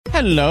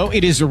Hello,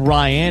 it is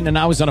Ryan, and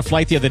I was on a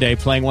flight the other day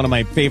playing one of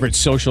my favorite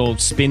social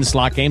spin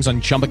slot games on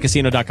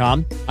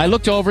ChumbaCasino.com. I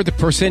looked over at the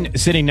person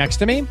sitting next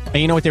to me, and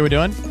you know what they were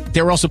doing?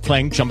 They were also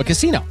playing Chumba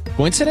Casino.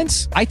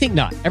 Coincidence? I think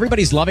not.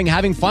 Everybody's loving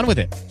having fun with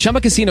it.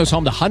 Chumba Casino is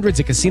home to hundreds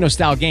of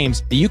casino-style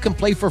games that you can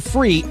play for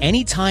free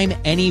anytime,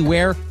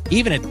 anywhere,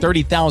 even at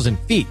 30,000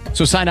 feet.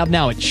 So sign up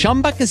now at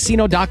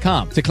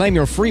ChumbaCasino.com to claim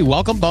your free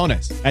welcome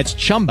bonus. That's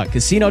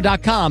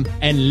ChumbaCasino.com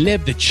and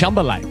live the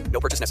Chumba life.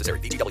 No purchase necessary.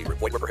 VGW.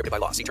 Void were prohibited by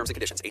law. See terms and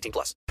conditions. 18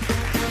 plus.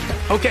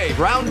 Okay,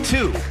 round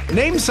two.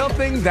 Name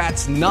something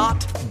that's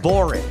not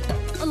boring.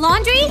 A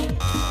laundry?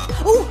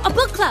 Ooh, a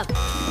book club.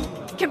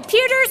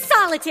 Computer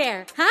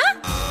solitaire,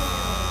 huh?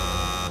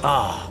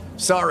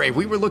 Sorry,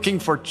 we were looking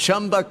for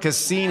Chumba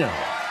Casino.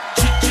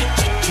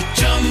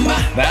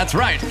 That's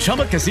right.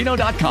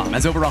 ChumbaCasino.com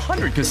has over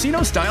 100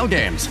 casino-style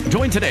games.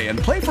 Join today and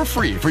play for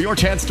free for your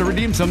chance to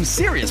redeem some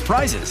serious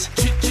prizes.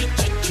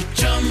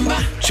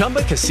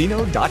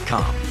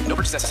 ChumbaCasino.com. No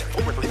purchase necessary.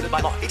 Void were prohibited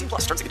by law. 18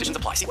 plus. Terms and conditions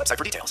apply. See website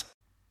for details.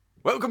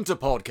 Welcome to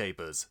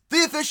Podcapers,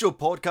 the official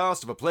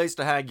podcast of a place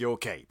to hang your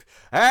cape.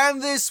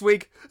 And this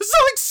week,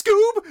 Zoink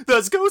Scoob,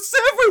 there's ghosts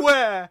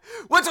everywhere!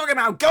 We're talking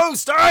about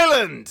Ghost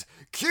Island!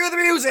 Cue the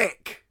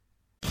music!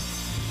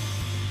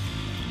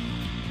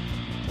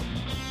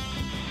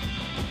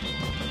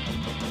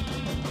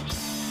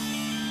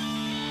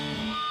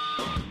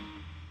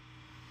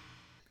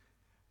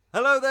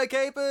 Hello there,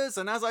 Capers,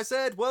 and as I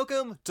said,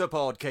 welcome to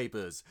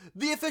Podcapers,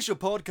 the official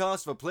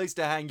podcast of a place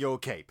to hang your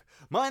cape.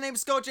 My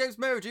name's Scott James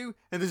Merridew,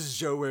 and this is a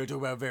show where we talk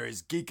about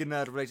various geek and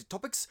nerd-related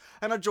topics,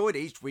 and I'm joined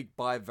each week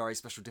by a very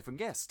special different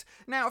guest.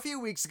 Now, a few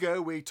weeks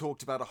ago, we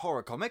talked about a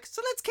horror comic,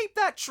 so let's keep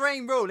that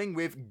train rolling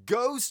with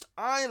Ghost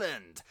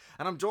Island.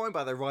 And I'm joined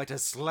by the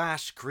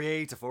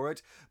writer/creator for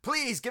it.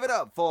 Please give it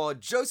up for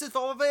Joseph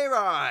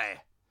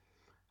Oliveira.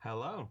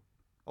 Hello.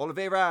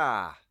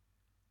 Oliveira.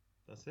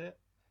 That's it.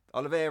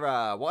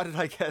 Oliveira, why did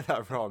I get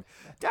that wrong?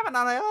 Damn it, and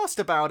I asked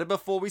about it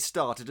before we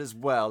started as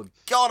well.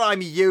 God,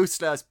 I'm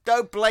useless.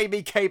 Don't blame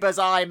me, Capers,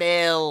 I'm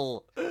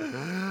ill.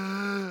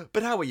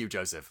 But how are you,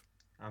 Joseph?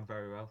 I'm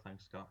very well,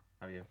 thanks, Scott.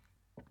 How are you?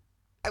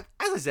 As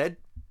I said,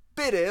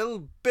 bit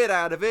ill, bit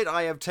out of it.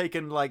 I have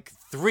taken like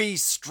 3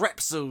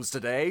 strepsils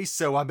today,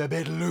 so I'm a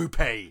bit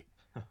loopy.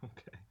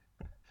 Okay.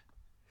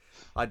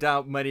 I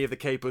doubt many of the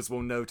Capers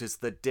will notice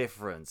the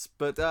difference.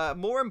 But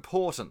more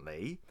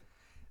importantly,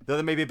 though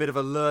there may be a bit of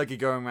a lurgy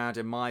going around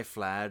in my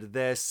flat,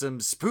 there's some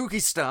spooky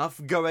stuff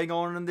going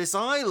on this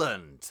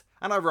island.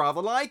 And I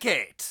rather like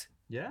it.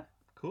 Yeah?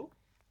 Cool.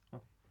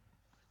 Oh.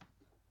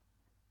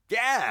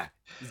 Yeah!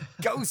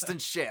 Ghost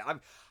and shit.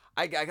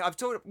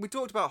 We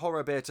talked about horror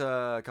a bit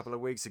a couple of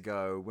weeks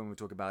ago when we were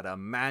talking about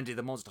Mandy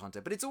the Monster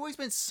Hunter, but it's always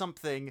been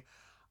something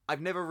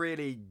I've never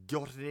really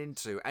gotten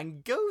into.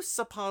 And ghosts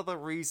are part of the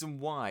reason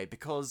why,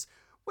 because,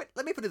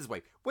 let me put it this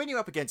way. When you're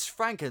up against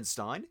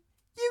Frankenstein,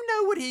 you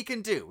know what he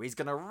can do. He's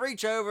going to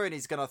reach over and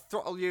he's going to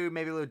throttle you.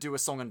 Maybe he'll do a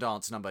song and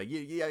dance number.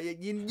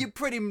 You're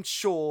pretty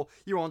sure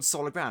you're on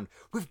solid ground.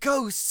 With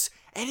ghosts,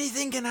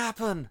 anything can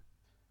happen.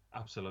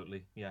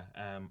 Absolutely, yeah.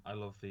 I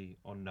love the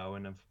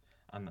unknown of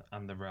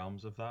and the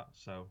realms of that.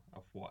 So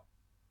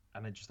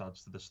and it just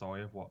adds to the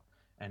story of what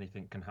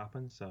anything can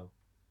happen. So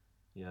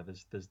yeah,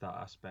 there's that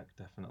aspect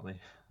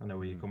definitely. I know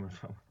where you're coming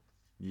from.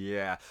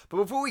 Yeah, but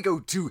before we go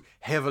too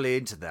heavily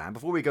into that,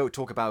 before we go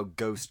talk about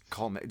Ghost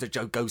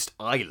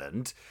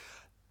Island,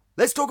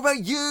 let's talk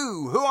about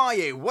you. Who are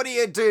you? What do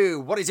you do?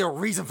 What is your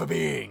reason for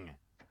being?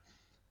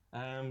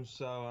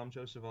 So I'm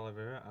Joseph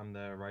Oliveira. I'm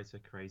the writer,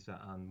 creator,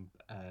 and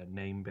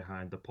name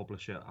behind the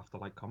publisher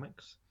Afterlight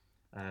Comics.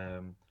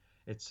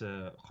 It's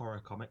a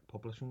horror comic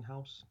publishing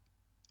house,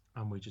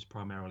 and we just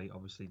primarily,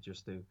 obviously,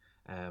 just do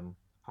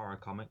horror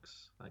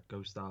comics like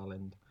Ghost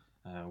Island.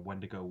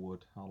 Wendigo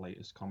Wood, our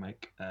latest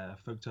comic,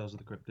 Folk Tales of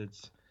the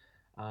Cryptids,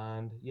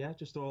 and yeah,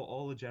 just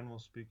all the general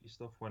spooky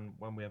stuff.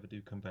 When we ever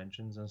do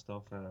conventions and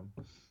stuff,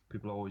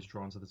 people are always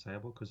drawn to the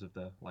table because of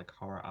the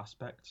horror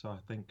aspect. So I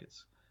think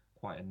it's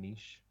quite a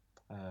niche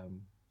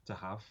to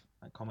have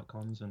at Comic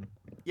Cons, and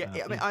yeah,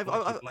 I mean,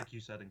 I've like you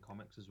said in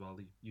comics as well,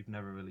 you've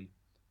never really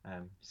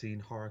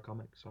seen horror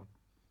comics. So.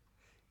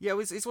 Yeah,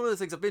 it's one of the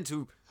things I've been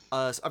to.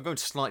 I'm going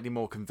to slightly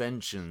more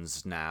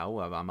conventions now.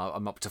 I'm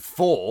up to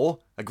 4,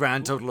 a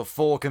grand total of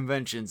 4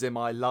 conventions in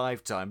my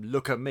lifetime.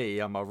 Look at me,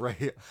 I'm a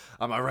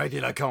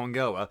regular con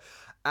goer.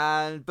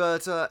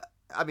 But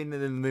I mean,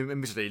 in the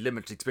admittedly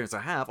limited experience I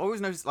have, I always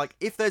notice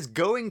if there's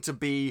going to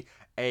be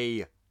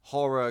a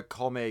horror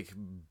comic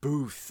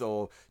booth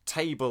or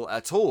table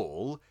at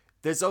all,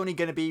 there's only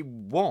going to be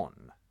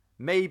 1,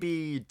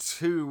 maybe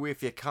 2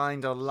 if you're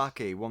kind of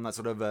lucky. One that's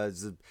sort of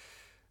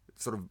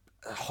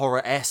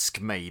horror-esque,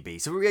 maybe.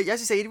 So, as you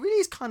say, it really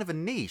is kind of a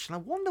niche, and I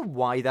wonder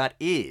why that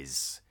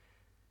is.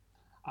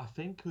 I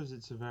think because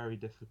it's a very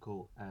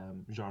difficult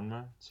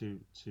genre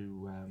to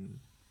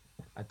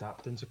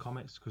adapt into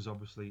comics, because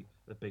obviously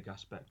the big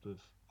aspect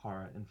of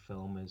horror in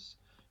film is,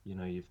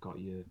 you've got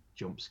your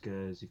jump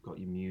scares, you've got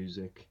your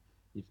music,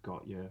 you've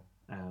got your,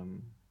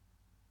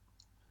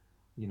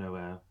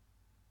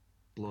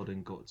 blood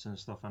and guts and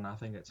stuff, and I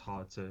think it's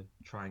hard to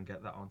try and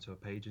get that onto a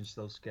page and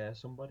still scare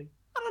somebody.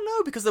 I don't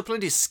know, because there are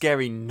plenty of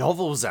scary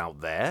novels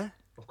out there.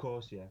 Of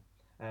course, yeah.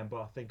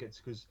 But I think it's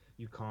because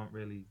you can't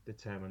really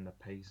determine the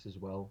pace as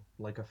well,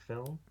 like a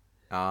film.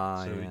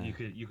 Ah, So yeah.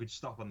 you could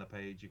stop on the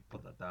page, you could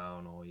put that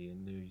down, or you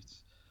knew.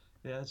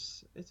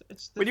 It's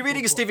When you're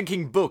reading a difficult, Stephen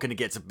King book and it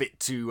gets a bit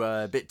too,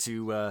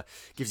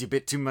 gives you a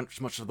bit too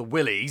much of the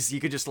willies, you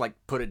could just like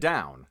put it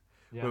down.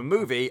 Yeah. With a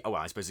movie, oh,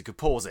 well, I suppose you could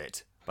pause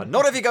it, but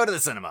not if you go to the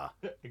cinema.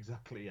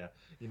 Exactly, yeah.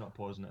 You're not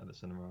pausing it at the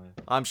cinema, are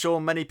you? I'm sure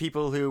many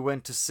people who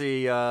went to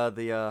see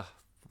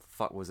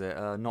fuck was it?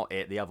 Not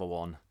it, the other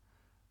one,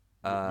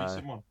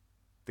 Recent one.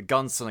 the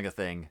gunslinger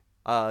thing,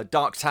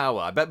 Dark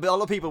Tower. I bet a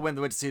lot of people when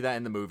they went to see that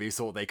in the movie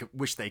thought they could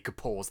wish they could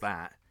pause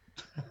that.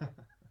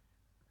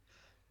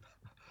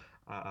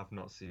 I've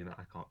not seen it.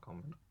 I can't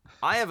comment.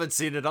 I haven't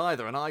seen it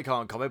either, and I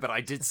can't comment, but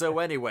I did so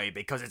anyway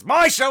because it's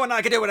my show and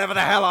I can do whatever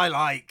the hell I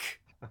like.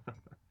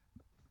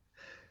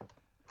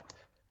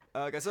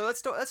 Okay, so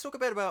let's talk a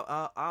bit about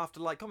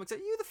Afterlight Comics. Are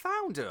you the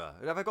founder?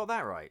 Have I got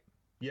that right?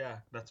 Yeah,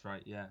 that's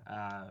right. Yeah,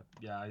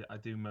 I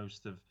do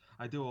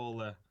I do all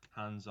the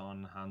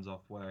hands-on,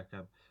 hands-off work.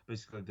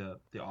 Basically,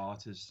 the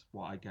art is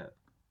what I get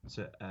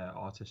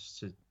artists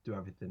to do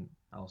everything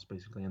else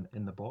basically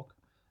in the book.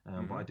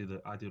 But I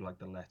do like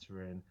the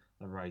lettering,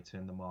 the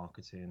writing, the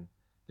marketing,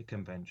 the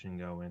convention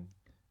going.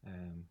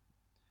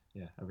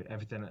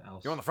 Everything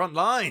else. You're on the front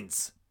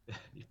lines.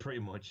 Pretty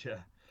much, yeah.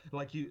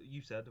 Like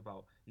you said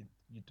about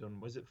you've done,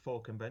 was it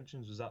 4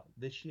 conventions? Was that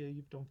this year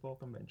you've done 4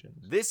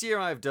 conventions? This year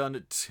I've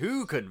done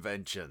 2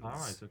 conventions. All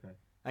right, okay.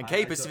 And I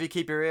Capus, if you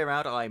keep your ear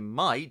out, I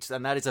might,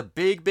 and that is a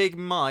big, big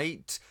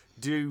might,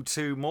 do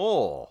 2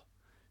 more.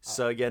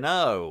 So, you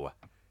know,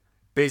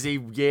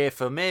 busy year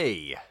for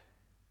me.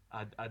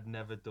 I'd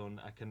never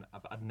been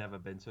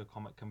to a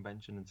comic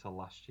convention until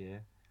last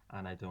year,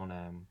 and I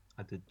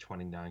did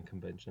 29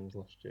 conventions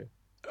last year.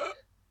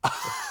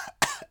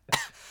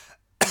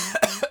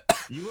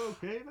 You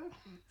okay then?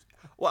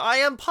 Well, I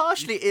am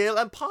partially ill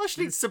and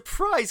partially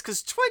surprised,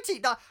 because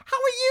 29... How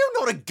are you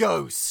not a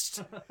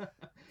ghost?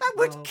 That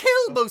would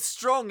kill most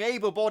strong,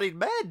 able-bodied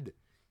men.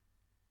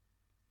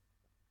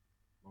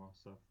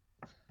 Awesome.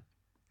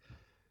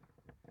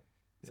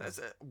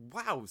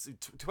 Wow. So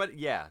 20...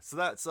 Yeah, so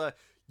that's...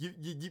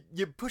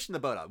 You're pushing the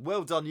boat up.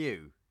 Well done,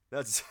 you.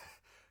 That's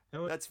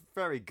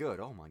very good.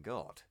 Oh, my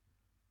God.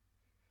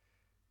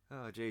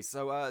 Oh, geez.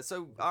 So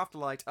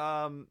Afterlight,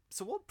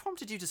 so what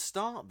prompted you to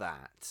start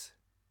that?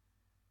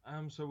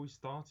 So we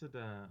started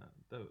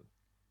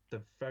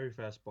the very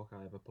first book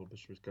I ever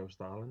published was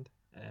Ghost Island,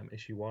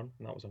 issue 1,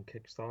 and that was on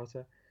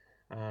Kickstarter.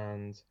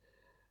 And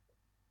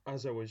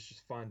as I was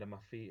just finding my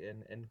feet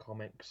in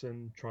comics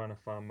and trying to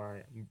find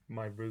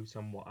my route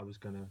on what I was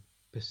gonna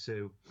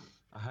pursue,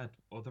 I had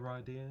other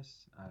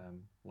ideas,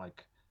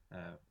 like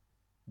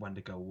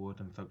Wendigo Wood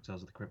and Folk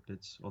Tales of the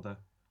Cryptids, other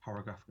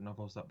horror graphic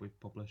novels that we've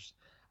published,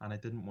 and I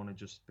didn't want to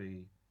just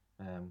be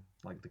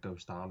like the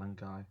Ghost Island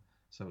guy.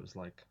 So it was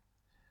like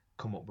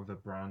come up with a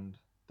brand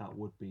that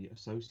would be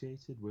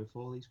associated with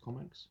all these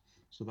comics.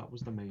 So that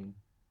was the main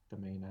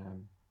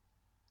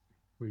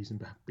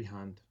reason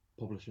behind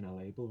publishing a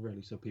label,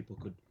 really, so people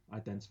could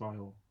identify,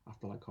 oh,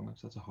 Afterlight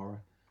Comics, that's a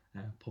horror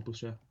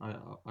publisher. I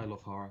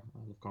love horror,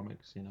 I love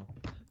comics, you know.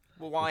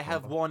 Well, why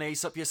have 1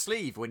 ace up your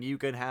sleeve when you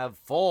can have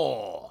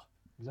 4?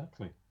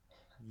 Exactly.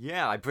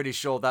 Yeah, I'm pretty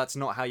sure that's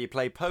not how you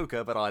play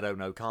poker, but I don't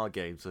know card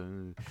games.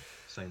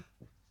 Same.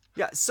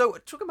 Yeah, so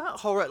talking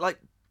about horror,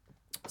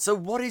 so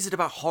what is it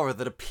about horror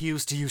that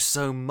appeals to you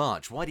so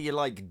much? Why do you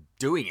like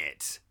doing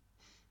it?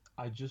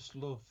 I just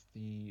love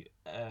the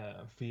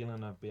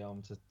feeling of being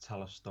able to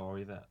tell a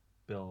story that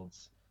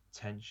builds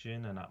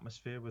tension and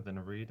atmosphere within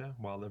a reader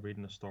while they're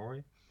reading a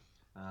story,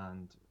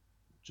 and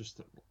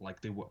just like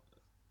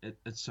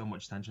it's so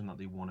much tension that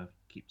they want to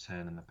keep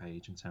turning the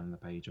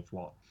page of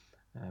what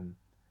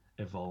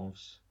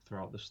evolves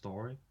throughout the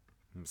story.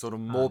 Sort of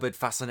morbid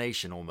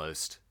fascination,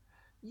 almost.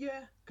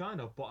 Yeah,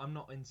 kind of, but I'm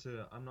not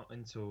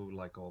into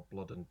like all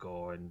blood and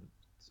gore, and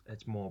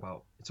it's more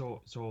about it's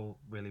all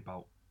really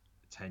about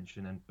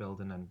tension and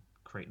building and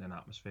creating an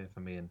atmosphere for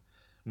me, and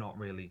not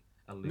really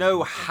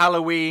no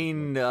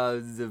Halloween,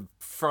 the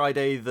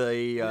Friday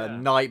the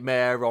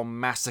Nightmare on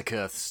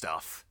Massacre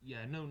stuff.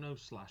 Yeah, no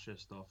slasher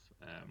stuff.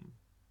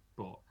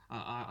 But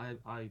I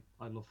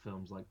love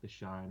films like The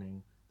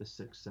Shining, The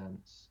Sixth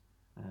Sense,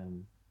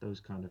 those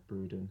kind of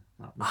brooding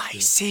atmosphere. I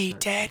see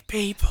dead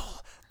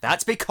people.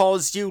 That's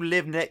because you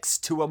live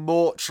next to a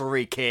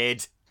mortuary,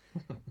 kid.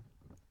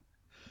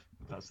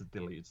 That's a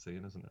deleted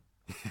scene, isn't it?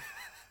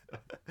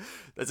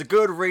 There's a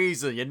good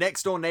reason. Your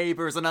next door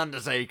neighbour is an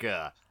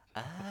undertaker.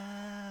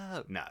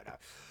 Oh, no.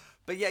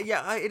 But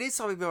yeah, it is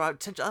something about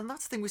tension, and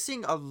that's the thing. We're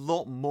seeing a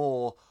lot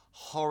more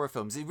horror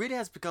films. It really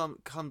has become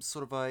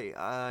sort of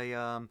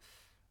a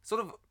sort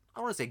of, I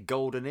don't want to say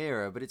golden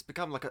era, but it's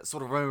become like a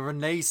sort of a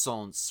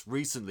renaissance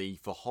recently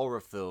for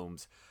horror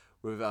films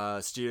with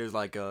studios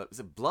like is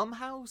it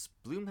Blumhouse?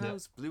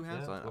 Blumhouse?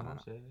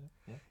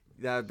 Yeah.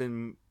 That have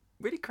been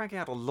really cranking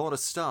out a lot of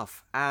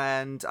stuff,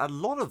 and a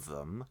lot of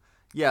them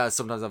yeah,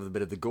 sometimes have a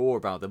bit of the gore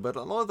about them, but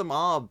a lot of them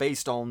are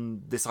based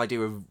on this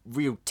idea of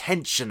real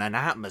tension and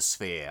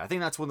atmosphere. I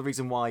think that's one of the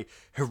reasons why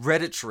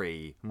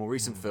Hereditary, a more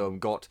recent film,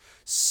 got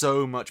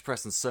so much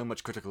press and so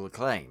much critical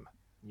acclaim.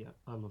 Yeah,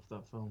 I love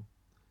that film.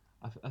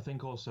 I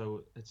think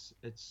also it's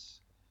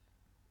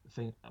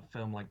a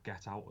film like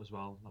Get Out as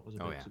well. That was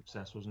a big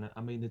success, wasn't it?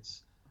 I mean,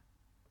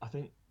 I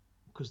think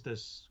because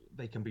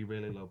they can be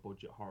really low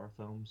budget horror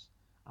films,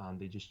 and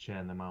they just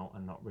churn them out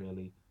and not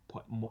really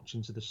put much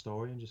into the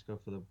story and just go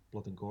for the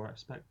blood and gore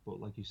aspect. But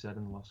like you said,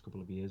 in the last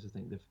couple of years, I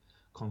think they've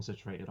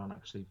concentrated on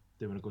actually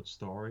doing a good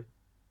story.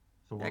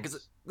 Yeah,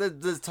 because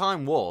the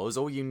time was,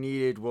 all you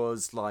needed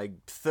was like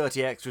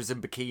 30 extras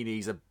in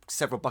bikinis,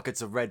 several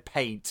buckets of red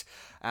paint,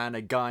 and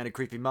a guy in a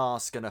creepy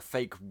mask and a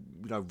fake,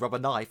 rubber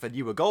knife, and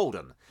you were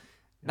golden.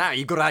 Now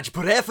you've got to actually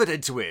put effort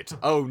into it.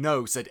 Oh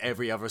no, said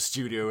every other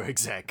studio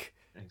exec.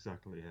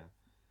 Exactly,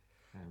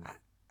 yeah.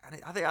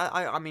 And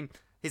I mean,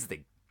 here's the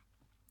thing.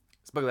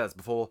 Spoke about this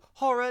before.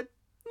 Horror,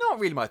 not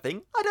really my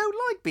thing. I don't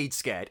like being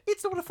scared.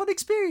 It's not a fun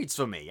experience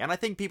for me. And I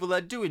think people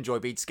that do enjoy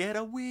being scared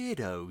are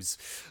weirdos.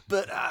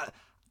 But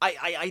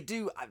I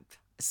do.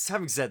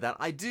 Having said that,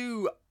 I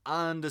do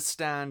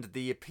understand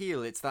the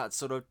appeal. It's that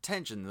sort of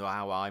tension,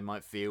 how I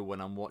might feel when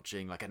I'm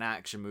watching like an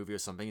action movie or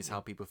something. Is how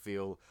people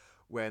feel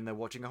when they're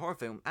watching a horror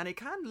film, and it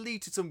can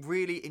lead to some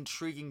really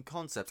intriguing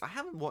concepts. I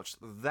haven't watched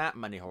that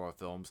many horror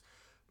films,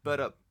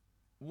 but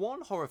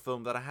one horror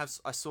film that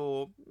I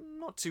saw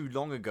not too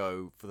long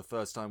ago for the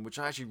first time, which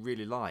I actually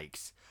really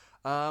liked.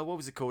 What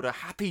was it called? A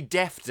Happy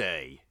Death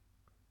Day.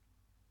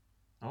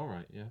 All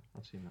right, yeah,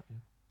 I've seen that. Yeah.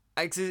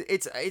 I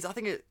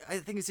think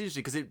it's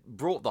interesting because it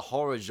brought the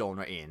horror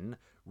genre in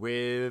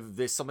with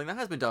this something that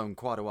has been done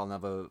quite a while in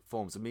other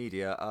forms of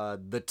media,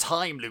 the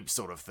time loop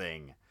sort of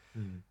thing.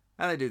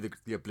 And they do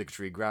the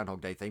obligatory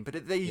Groundhog Day thing,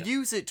 but they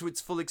use it to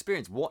its full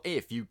experience. What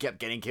if you kept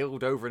getting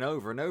killed over and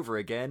over and over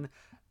again,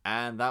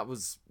 and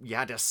you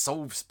had to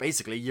solve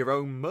basically your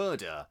own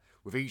murder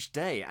with each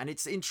day? And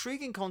it's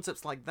intriguing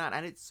concepts like that,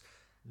 and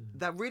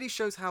that really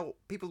shows how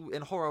people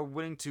in horror are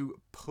willing to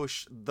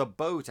push the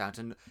boat out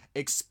and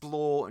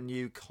explore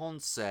new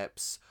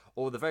concepts,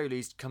 or at the very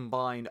least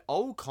combine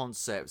old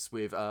concepts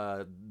with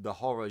the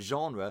horror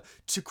genre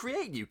to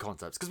create new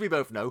concepts. Because we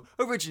both know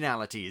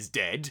originality is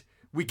dead.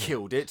 We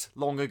killed it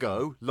long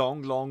ago,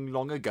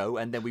 long ago,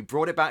 and then we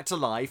brought it back to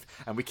life,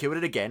 and we killed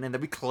it again, and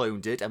then we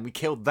cloned it, and we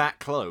killed that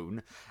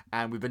clone,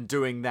 and we've been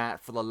doing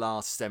that for the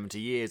last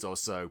 70 years or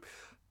so.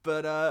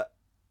 But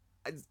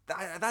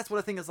that's what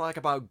I think is like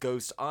about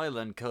Ghost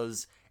Island,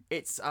 because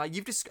it's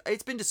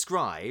been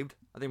described,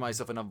 I think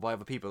myself and by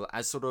other people,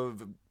 as sort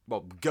of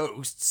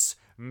ghosts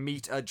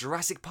meet a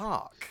Jurassic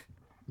Park.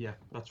 Yeah,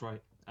 that's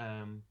right.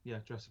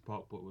 Jurassic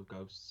Park, but with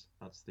ghosts.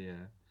 That's the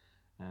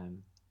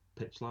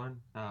pitch line.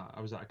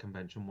 I was at a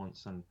convention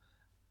once, and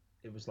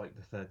it was like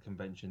the third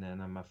convention in,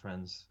 and my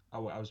friends, I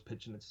was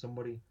pitching it to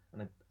somebody,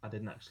 and I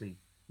didn't actually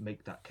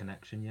make that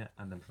connection yet,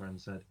 and then my friend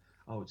said,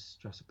 "Oh, it's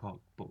Jurassic Park,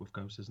 but with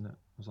ghosts, isn't it?"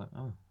 I was like,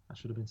 "Oh, I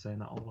should have been saying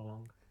that all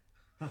along."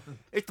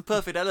 It's the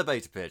perfect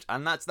elevator pitch,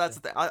 and that's the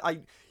thing.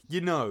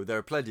 There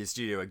are plenty of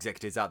studio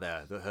executives out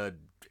there that heard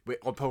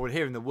upon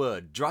hearing the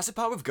word Jurassic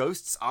Park with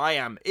ghosts, I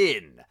am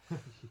in.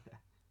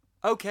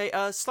 Okay,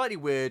 slightly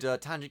weird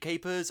tangent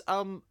capers.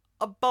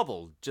 A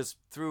bubble just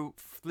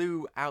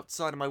flew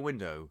outside of my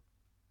window.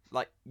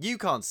 Like, you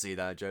can't see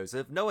that,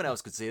 Joseph. No one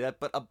else could see that,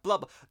 but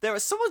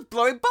someone's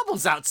blowing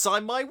bubbles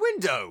outside my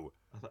window.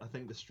 I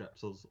think the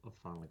strepsils have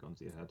finally gone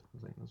to your head. I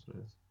think that's what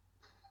it is.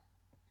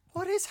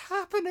 What is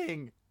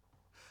happening?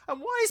 And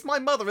why is my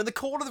mother in the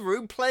corner of the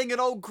room playing an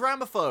old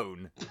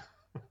gramophone?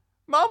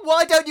 Mum,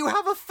 why don't you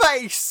have a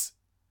face?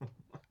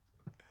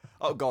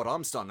 Oh God,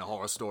 I'm starting a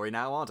horror story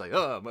now, aren't I?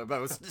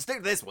 Let's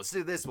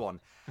do this one.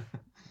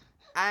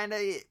 And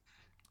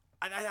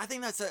I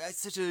think that's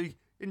such an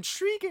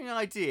intriguing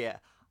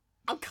idea.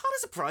 I'm kind of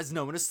surprised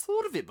no one has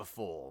thought of it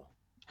before.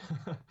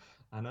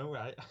 I know,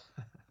 right?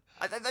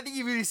 I think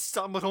you really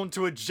stumbled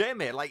onto a gem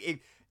here.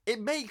 Like,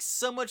 it makes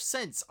so much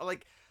sense.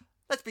 Like,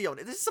 let's be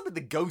honest, this is something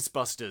the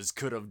Ghostbusters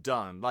could have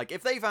done. Like,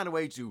 if they found a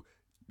way to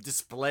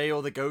display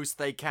all the ghosts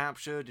they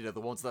captured,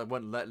 the ones that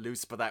weren't let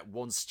loose by that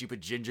one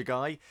stupid ginger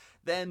guy,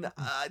 then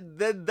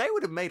they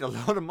would have made a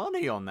lot of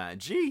money on that.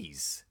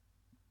 Jeez.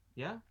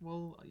 Yeah,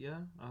 well, yeah,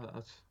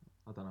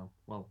 I don't know.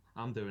 Well,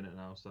 I'm doing it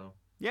now, so...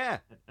 Yeah.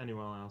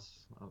 Anyone else,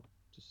 I'll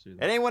just do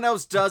that. Anyone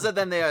else does it,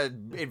 then they are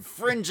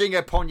infringing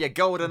upon your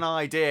golden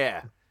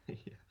idea.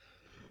 Yeah.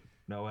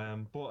 No,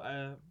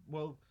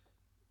 well,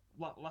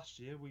 last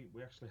year we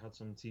actually had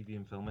some TV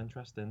and film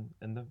interest in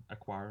the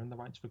acquiring the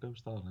rights for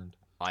Ghost Island.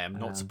 I am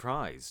not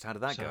surprised. How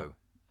did that go?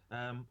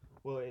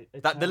 Well,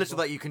 the little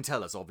that you can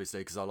tell us,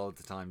 obviously, because a lot of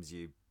the times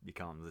you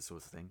can't with this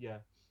sort of thing. Yeah.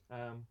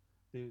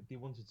 They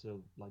wanted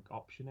to like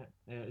option it.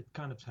 It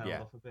kind of tailed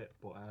off a bit,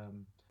 but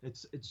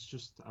it's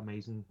just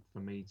amazing for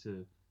me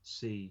to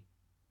see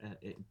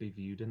it be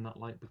viewed in that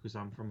light, because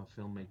I'm from a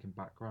filmmaking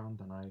background,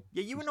 and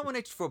you were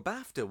nominated for a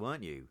BAFTA,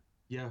 weren't you?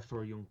 Yeah,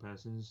 for a young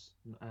person's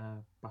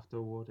BAFTA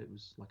award. It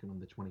was like an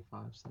under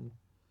 25s thing.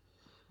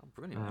 Oh,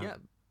 brilliant! Yeah,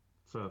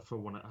 for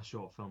a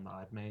short film that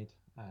I'd made.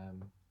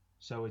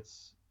 So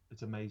it's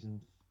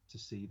amazing to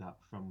see that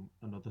from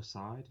another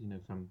side,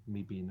 from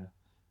me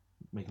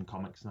making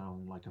comics now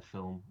and like a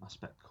film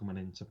aspect coming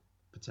in to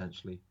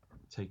potentially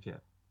take it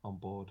on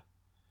board.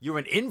 You're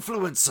an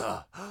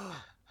influencer.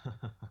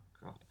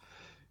 God.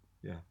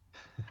 Yeah.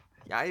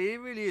 Yeah, it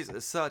really is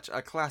such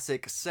a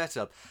classic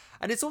setup.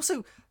 And it's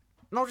also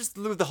not just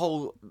the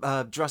whole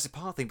Jurassic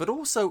Park thing, but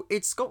also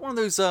it's got one of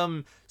those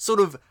sort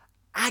of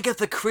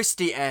Agatha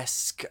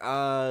Christie-esque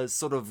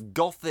sort of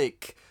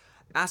gothic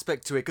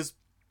aspect to it, because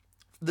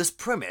this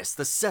premise,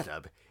 the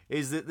setup,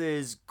 is that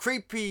there's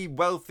creepy,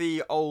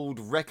 wealthy, old,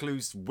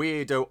 recluse,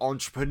 weirdo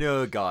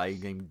entrepreneur guy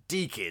named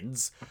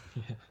Deakins,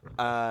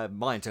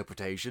 my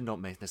interpretation,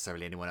 not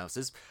necessarily anyone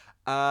else's,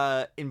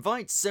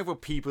 invites several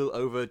people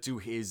over to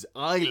his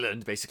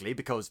island, basically,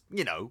 because,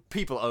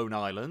 people own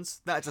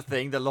islands. That's a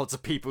thing that lots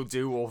of people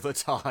do all the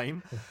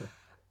time.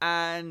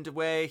 And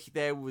where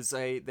there's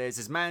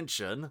his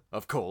mansion,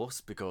 of course,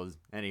 because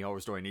any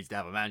horror story needs to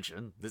have a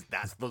mansion.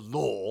 That's the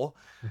law.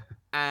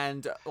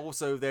 And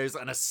also there's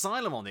an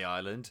asylum on the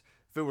island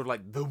filled with,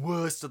 like, the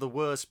worst of the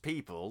worst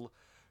people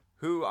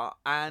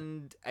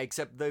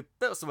except they're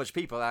not so much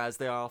people as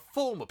they are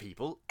former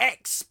people,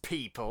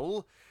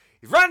 ex-people.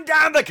 Run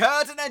down the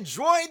curtain and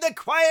join the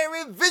choir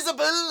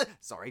invisible!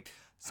 Sorry.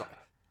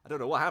 I don't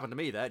know what happened to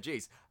me there,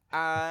 jeez.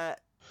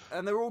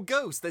 And they're all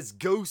ghosts. There's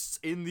ghosts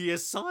in the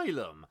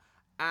asylum.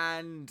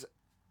 And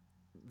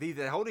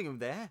they're holding him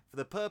there for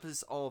the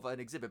purpose of an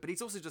exhibit. But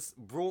he's also just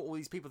brought all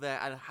these people there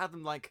and had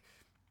them, like,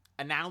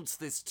 announce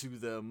this to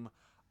them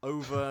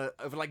over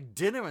like,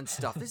 dinner and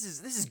stuff. This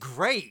is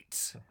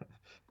great.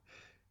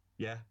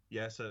 Yeah.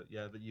 So,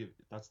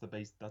 that's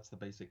the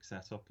basic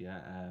setup, yeah.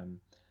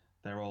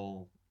 They're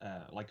all,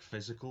 like,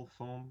 physical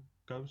form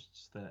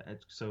ghosts.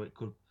 So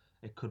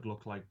it could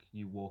look like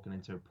you walking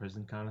into a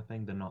prison kind of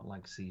thing. They're not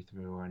like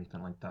see-through or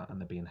anything like that, and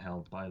they're being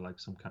held by like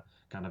some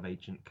kind of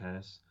ancient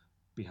curse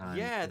behind.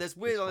 Yeah, there's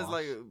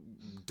like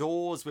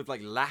doors with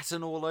like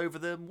Latin all over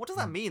them. What does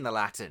that mean, the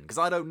Latin? Because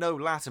I don't know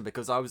Latin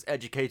because I was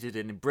educated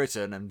in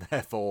Britain and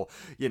therefore,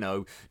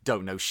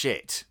 don't know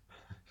shit.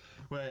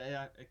 Well,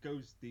 yeah, it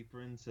goes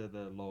deeper into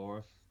the lore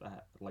of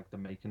like the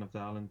making of the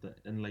island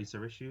in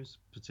later issues,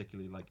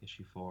 particularly like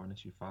issue 4 and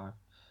issue 5.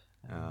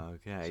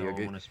 Okay. So I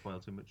don't want to spoil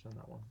too much on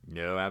that one.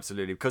 No,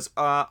 absolutely. Because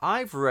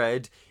I've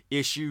read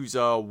issues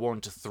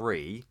 1 to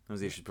 3. Those are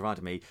the issues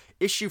provided to me.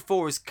 Issue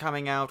 4 is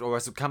coming out, or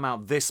has come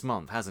out this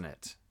month, hasn't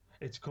it?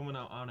 It's coming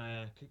out on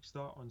a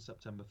Kickstarter on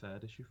September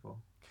 3rd, issue 4.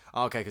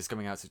 Okay, because it's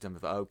coming out September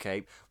 3rd.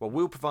 Okay. Well,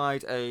 we'll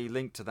provide a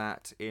link to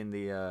that in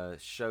the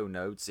show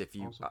notes if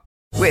you... Awesome.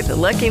 With the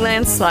Lucky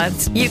Land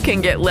Slots, you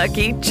can get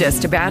lucky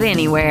just about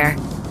anywhere.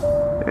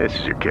 This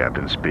is your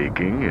captain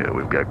speaking.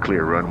 We've got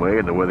clear runway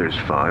and the weather's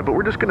fine, but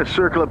we're just going to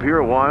circle up here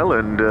a while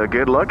and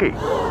get lucky.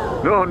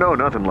 No,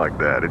 nothing like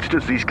that. It's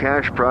just these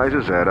cash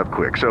prizes add up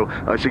quick. So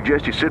I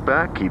suggest you sit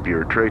back, keep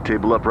your tray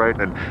table upright,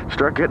 and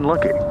start getting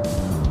lucky.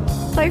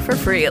 Play for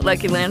free at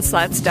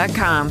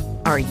LuckyLandSlots.com.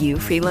 Are you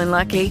feeling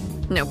lucky?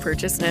 No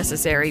purchase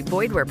necessary.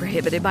 Void where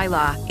prohibited by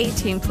law.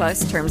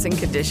 18+ terms and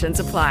conditions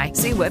apply.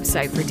 See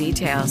website for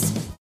details.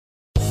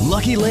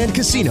 Lucky Land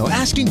Casino,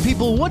 asking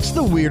people, what's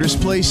the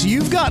weirdest place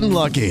you've gotten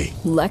lucky?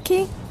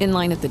 Lucky? In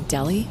line at the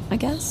deli, I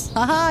guess?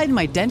 Aha, in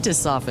my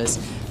dentist's office.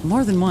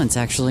 More than once,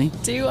 actually.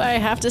 Do I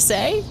have to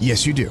say?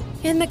 Yes, you do.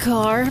 In the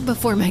car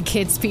before my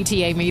kids'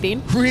 PTA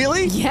meeting.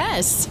 Really?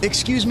 Yes.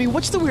 Excuse me,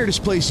 what's the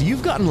weirdest place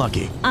you've gotten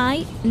lucky?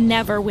 I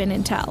never win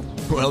and tell.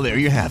 Well, there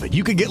you have it.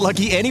 You can get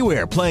lucky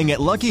anywhere, playing at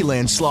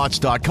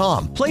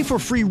LuckyLandSlots.com. Play for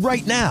free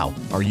right now.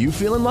 Are you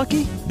feeling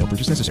lucky? No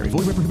purchase necessary. Void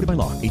where prohibited by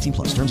law.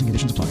 18+. Terms and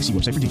conditions apply. See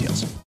website for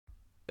details.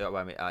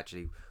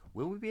 Actually,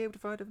 will we be able to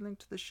provide a link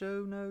to the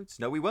show notes?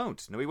 No, we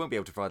won't. No, we won't be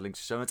able to provide links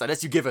to show notes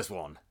unless you give us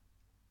one.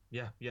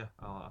 Yeah,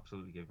 I'll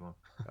absolutely give one.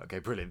 Okay,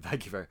 brilliant.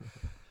 Thank you very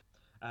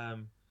much.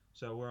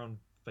 So we're on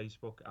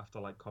Facebook,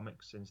 Afterlight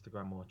Comics,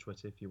 Instagram or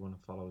Twitter if you want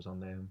to follow us on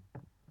there.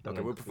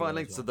 Okay, we'll provide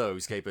links to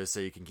those, Capers, so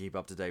you can keep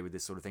up to date with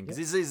this sort of thing. Because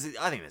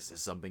I think this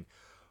is something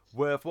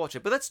worth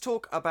watching. But let's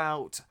talk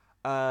about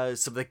some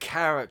of the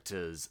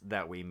characters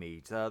that we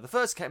meet. The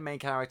first main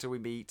character we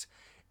meet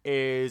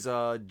is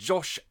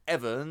Josh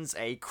Evans,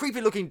 a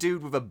creepy-looking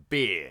dude with a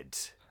beard.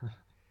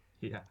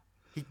 Yeah.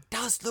 He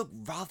does look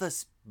rather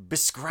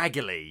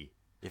bescraggly,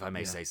 if I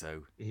may say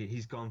so.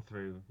 He's gone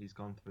through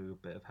a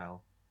bit of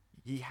hell.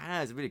 He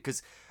has, really,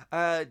 because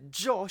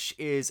Josh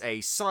is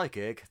a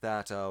psychic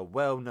that a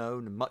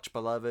well-known,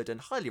 much-beloved,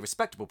 and highly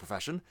respectable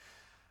profession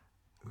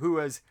who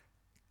has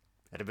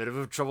had a bit of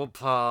a troubled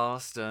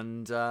past,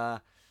 and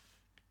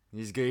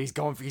he's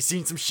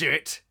seen some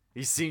shit.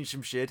 He's seen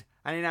some shit,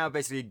 and he now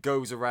basically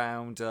goes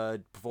around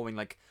performing,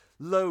 like,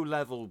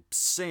 low-level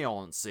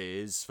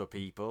seances for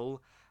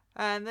people,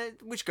 and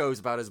which goes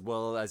about as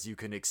well as you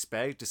can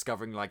expect,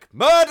 discovering, like,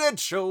 murdered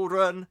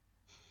children.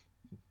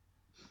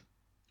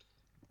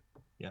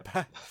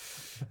 Yeah.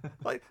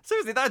 Like,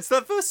 seriously, that's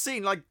the first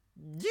scene. Like,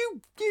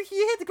 you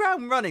hit the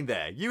ground running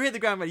there. You hit the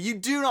ground running. You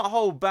do not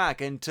hold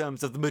back in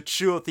terms of the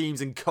mature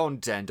themes and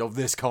content of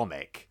this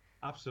comic.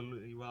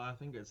 Absolutely. Well, I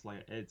think it's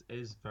like it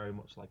is very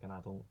much like an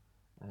adult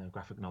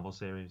graphic novel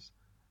series.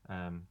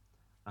 I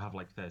have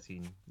like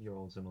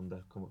 13-year-olds and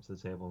under come up to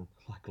the table and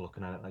like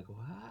looking at it like,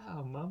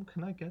 wow, Mum,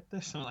 can I get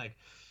this? I'm like,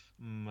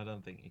 I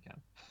don't think you can.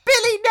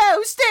 Billy,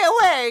 no, stay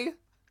away!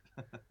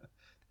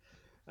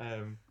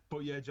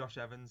 But yeah, Josh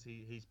Evans,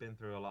 he's been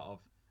through a lot of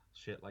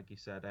shit, like you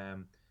said.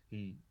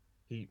 He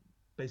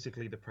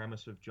basically the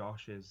premise of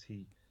Josh is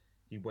he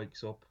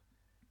wakes up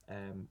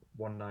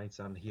one night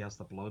and he has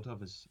the blood of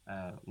his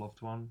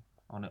loved one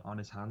on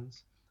his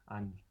hands,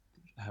 and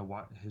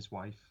his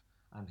wife,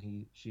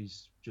 and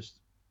she's just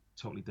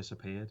totally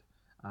disappeared,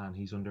 and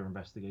he's under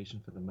investigation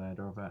for the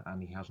murder of her,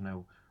 and he has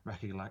no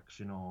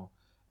recollection or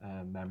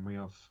memory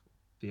of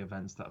the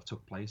events that have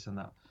took place, and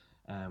that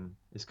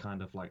is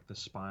kind of like the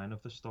spine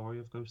of the story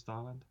of Ghost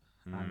Island.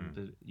 And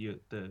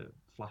the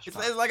flashback.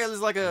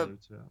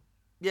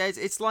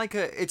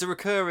 It's a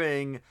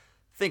recurring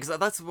thing, because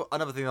that's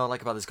another thing I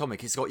like about this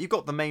comic. You've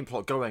got the main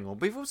plot going on,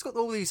 but you've also got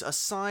all these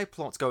side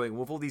plots going on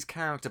with all these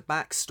character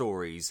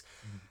backstories,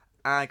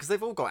 because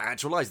they've all got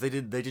actual lives. They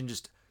didn't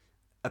just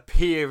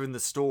appear in the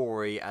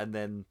story and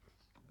then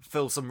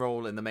fill some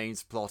role in the main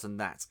plot and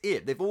that's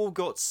it. They've all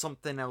got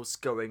something else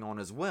going on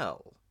as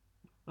well.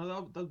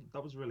 Well,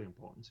 that was really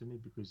important to me,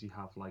 because you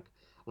have like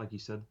you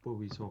said, when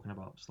we were talking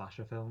about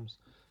slasher films,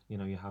 you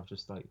know, you have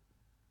just like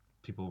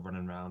people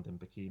running around in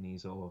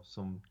bikinis or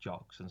some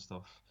jocks and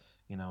stuff,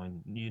 you know,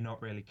 and you're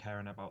not really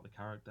caring about the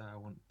character. I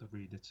want the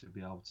reader to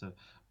be able to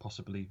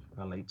possibly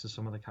relate to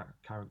some of the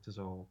characters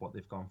or what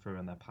they've gone through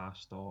in their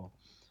past, or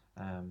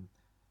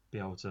be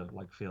able to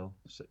like feel,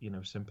 you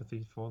know,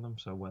 sympathy for them.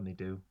 So when they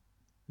do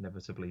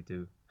inevitably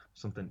do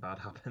something bad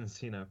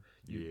happens, you know,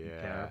 you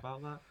care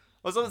about that.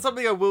 Well, so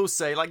something I will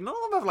say, like, none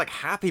of them have like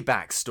happy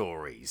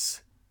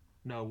backstories.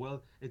 No,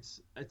 well,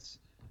 it's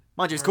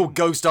mind you, it's called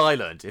Ghost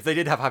Island. If they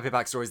did have happy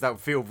backstories, that would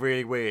feel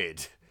really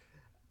weird.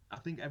 I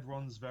think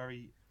everyone's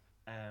very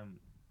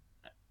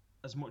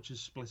as much as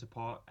split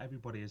apart,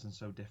 everybody isn't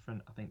so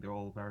different. I think they're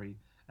all very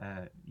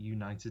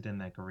united in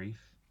their grief,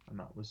 and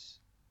that was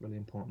really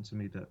important to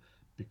me, that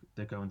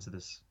they're going to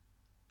this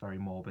very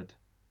morbid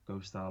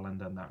Ghost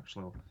Island, and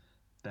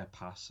their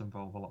pasts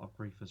involve a lot of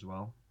grief as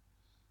well.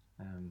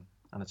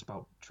 And it's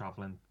about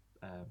traveling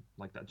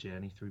like that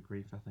journey through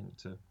grief, I think,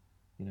 to,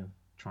 you know,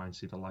 try and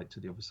see the light to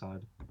the other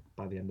side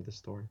by the end of the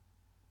story.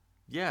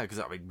 Yeah, because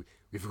I mean,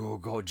 we've all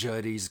got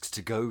journeys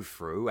to go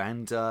through,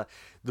 and the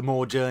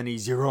more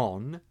journeys you're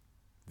on,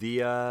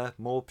 the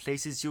more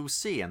places you'll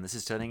see. And this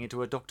is turning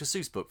into a Dr.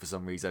 Seuss book for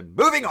some reason.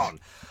 Moving on!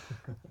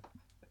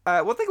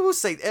 One thing I will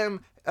say,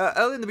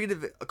 early in the beginning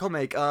of the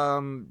comic,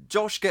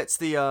 Josh gets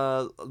the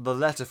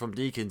letter from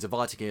Deakins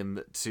inviting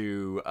him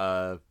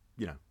to,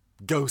 you know,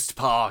 Ghost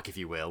Park, if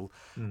you will.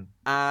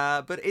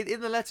 But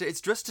in the letter, it's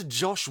addressed to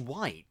Josh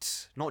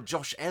White, not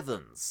Josh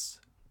Evans.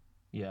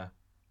 Yeah.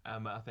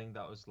 I think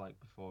that was like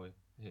before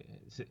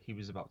he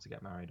was about to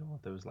get married, or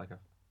there was like a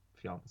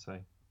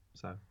fiance.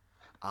 So.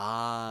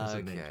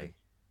 Okay.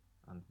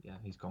 And yeah,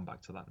 he's gone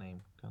back to that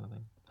name, kind of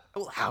thing.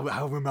 Well,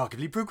 how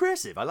remarkably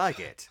progressive. I like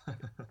it.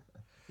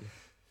 Yeah.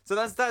 So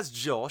that's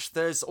Josh.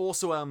 There's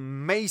also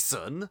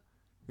Mason,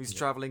 who's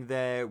travelling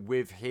there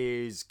with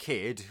his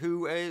kid,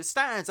 who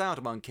stands out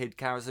among kid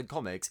characters in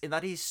comics in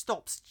that he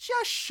stops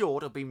just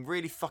short of being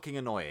really fucking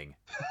annoying.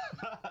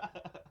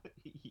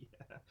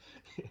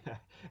 Yeah.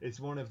 It's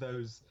one of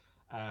those.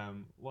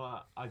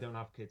 Well, I don't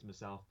have kids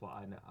myself, but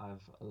I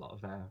have a lot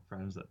of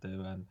friends that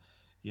do, and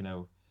you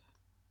know,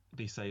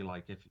 they say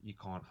like if you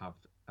can't have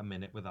a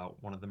minute without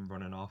one of them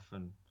running off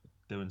and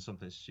doing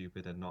something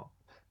stupid and not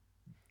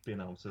being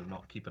able to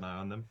not keep an eye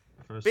on them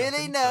for a Billy,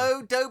 second.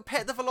 no, don't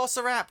pet the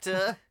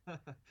velociraptor.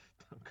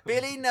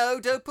 Billy, no,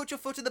 don't put your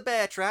foot in the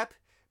bear trap.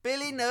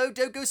 Billy, no,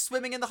 don't go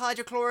swimming in the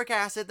hydrochloric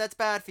acid. That's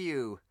bad for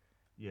you.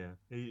 Yeah,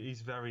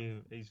 he's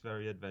very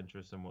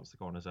adventurous and wants to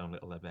go on his own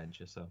little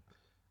adventure. So,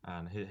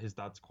 and his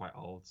dad's quite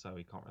old, so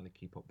he can't really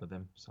keep up with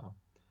him. So.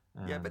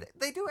 Yeah, but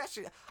they do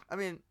actually. I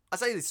mean, I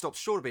say he stops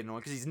short of being annoying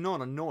because he's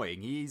not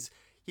annoying. He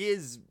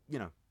is, you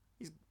know,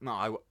 he's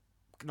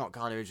not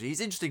kind of interesting. He's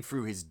interesting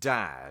through his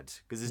dad,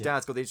 because his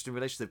dad's got the interesting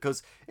relationship.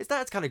 Because his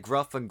dad's kind of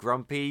gruff and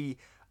grumpy.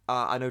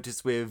 I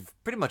noticed with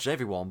pretty much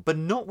everyone, but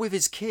not with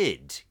his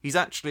kid. He's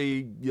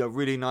actually, you know,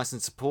 really nice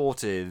and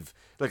supportive.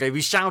 Like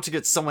he's shouting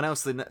at someone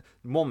else in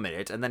 1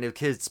 minute, and then his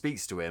kid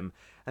speaks to him,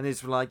 and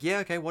he's like, "Yeah,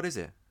 okay, what is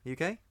it? You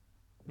okay?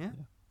 Yeah."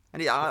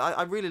 And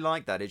I really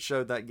like that. It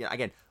showed that, yeah,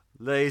 again,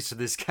 lays to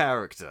this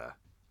character.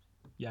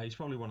 Yeah, he's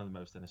probably one of the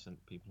most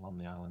innocent people on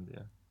the island.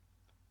 Yeah.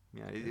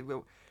 Yeah, it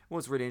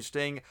was really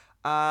interesting.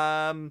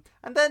 And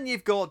then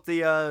you've got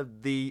the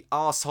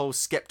arsehole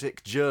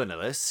skeptic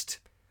journalist.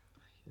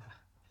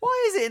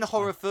 Why is it in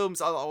horror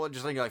films, I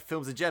just think like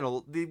films in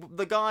general,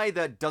 the guy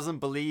that doesn't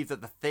believe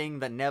that the thing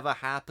that never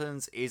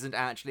happens isn't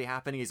actually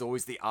happening is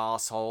always the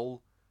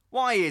arsehole?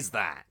 Why is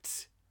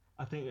that?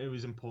 I think it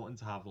was important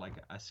to have like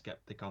a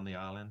skeptic on the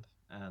island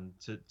and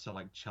to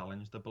like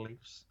challenge the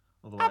beliefs.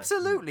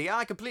 Absolutely,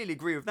 I completely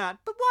agree with that.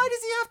 But why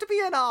does he have to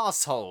be an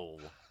arsehole?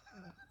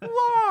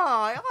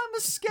 Why? I'm a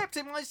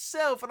skeptic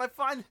myself, and I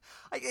find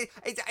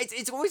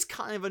it's always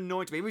kind of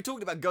annoying to me. We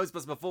talked about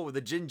Ghostbusters before with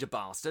the ginger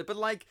bastard, but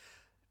like,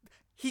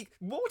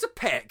 Walter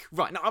Peck,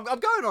 right, now I'm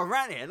going on a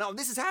rant here, now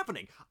this is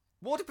happening.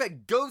 Walter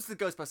Peck goes to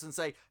the Ghostbusters and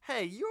say,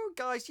 hey, you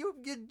guys, you're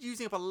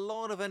using up a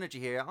lot of energy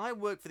here. I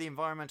work for the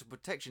Environmental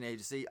Protection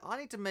Agency. I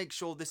need to make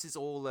sure this is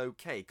all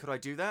okay. Could I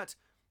do that?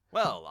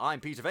 Well, I'm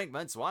Peter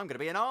Venkman, so I'm going to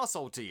be an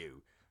arsehole to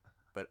you.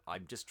 But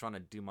I'm just trying to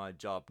do my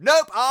job.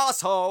 Nope,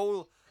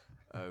 arsehole!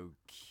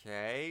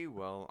 Okay,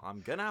 well, I'm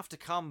going to have to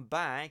come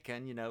back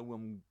and,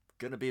 I'm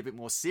going to be a bit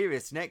more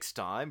serious next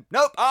time.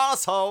 Nope,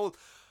 arsehole!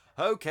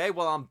 Okay,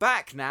 well, I'm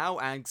back now,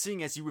 and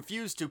seeing as you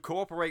refuse to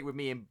cooperate with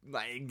me in,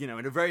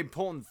 in a very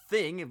important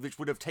thing, which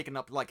would have taken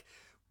up,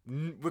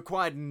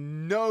 required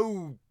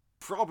no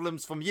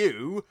problems from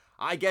you,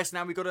 I guess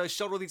now we've got to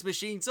shut all these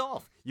machines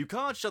off. You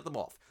can't shut them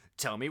off.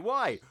 Tell me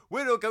why.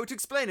 We're not going to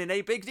explain in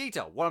any big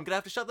detail. Well, I'm going to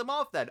have to shut them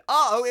off then.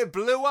 Uh-oh, it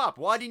blew up.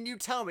 Why didn't you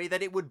tell me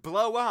that it would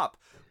blow up?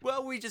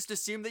 Well, we just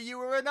assumed that you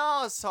were an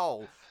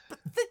arsehole. But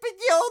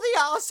you're the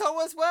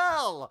arsehole as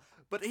well.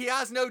 But he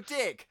has no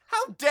dick.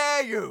 How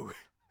dare you?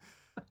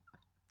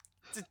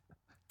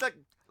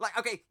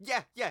 Okay,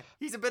 yeah,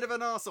 he's a bit of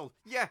an arsehole.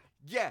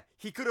 Yeah,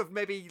 he could have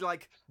maybe,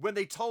 when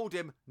they told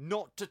him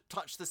not to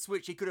touch the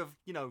switch, he could have,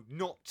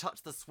 not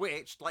touched the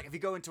switch. Like, if you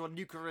go into a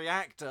nuclear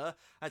reactor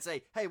and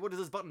say, hey, what does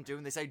this button do?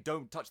 And they say,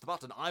 don't touch the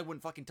button. I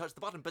wouldn't fucking touch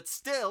the button. But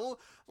still,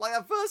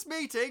 at first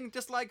meeting,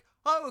 just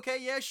oh, okay,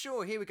 yeah,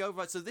 sure, here we go.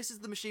 Right, so this is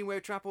the machine where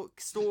we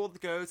store the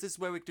ghosts. This is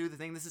where we do the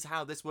thing. This is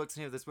how this works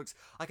and here this works.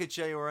 I could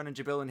share your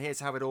energy bill and here's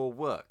how it all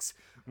works.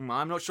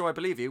 I'm not sure I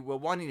believe you. Well,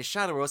 why don't you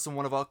shadow us on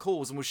one of our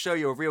calls and we'll show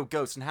you a real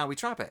ghost and how we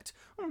trap it?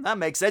 That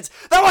makes sense.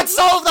 That would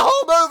solve the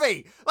whole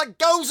movie!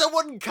 Gozer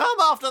wouldn't come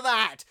after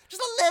that!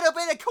 Just a little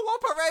bit of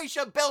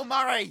cooperation, Bill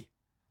Murray!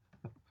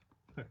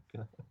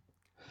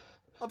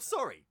 I'm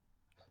sorry.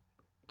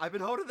 I've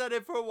been holding that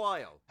in for a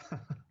while.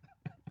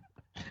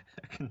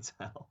 I can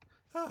tell.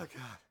 Oh,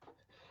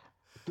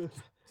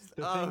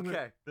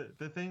 God.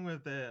 The thing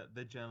with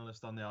the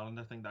journalist on the island,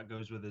 I think that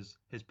goes with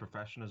his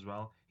profession as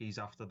well. He's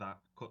after that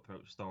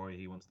cutthroat story.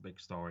 He wants the big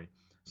story,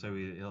 so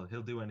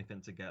he'll do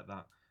anything to get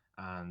that.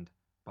 And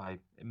by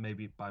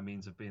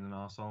means of being an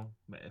arsehole,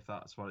 if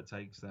that's what it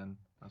takes, then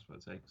that's what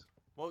it takes.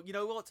 Well, you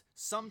know what?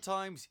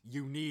 Sometimes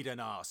you need an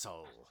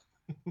arsehole.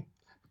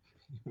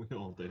 We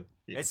all do,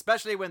 yeah.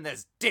 Especially when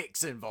there's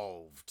dicks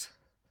involved.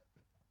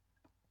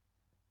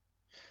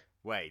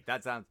 Wait,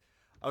 that sounds.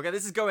 Okay,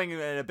 this is going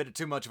in a bit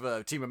too much of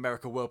a Team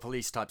America World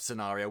Police type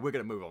scenario. We're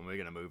going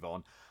to move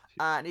on.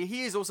 And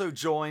he is also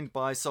joined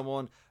by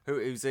someone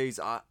who's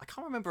I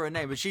can't remember her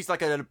name, but she's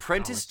like an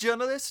apprentice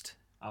journalist.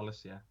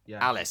 Alice, yeah.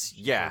 Alice,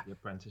 yeah. Like the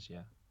apprentice,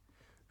 yeah.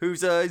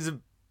 Who's is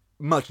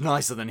much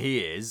nicer than he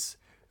is.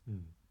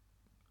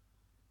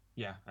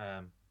 Yeah,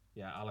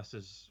 Alice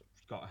has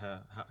got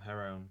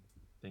her own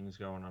things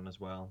going on as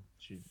well.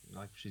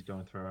 She's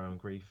going through her own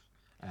grief.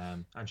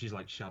 And she's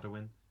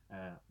shadowing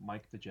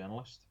Mike the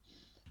journalist.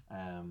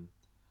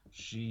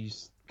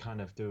 She's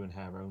kind of doing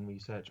her own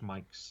research.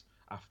 Mike's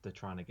after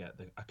trying to get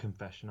a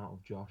confession out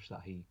of Josh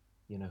that he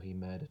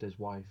murdered his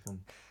wife.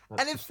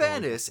 And in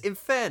fairness,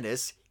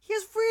 he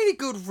has really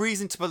good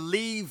reason to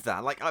believe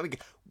that.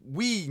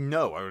 We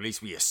know, or at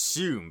least we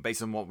assume,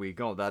 based on what we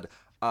got,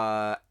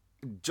 that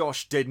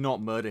Josh did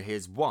not murder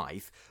his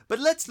wife. But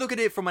let's look at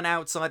it from an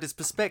outsider's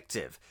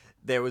perspective.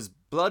 There was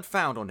blood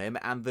found on him,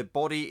 and the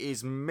body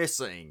is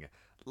missing.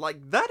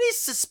 That is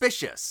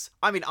suspicious.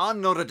 I mean,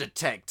 I'm not a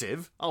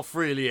detective, I'll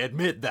freely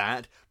admit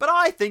that, but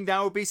I think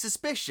that would be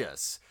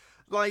suspicious.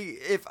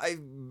 If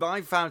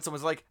I found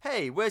someone's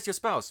hey, where's your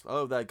spouse?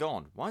 Oh, they're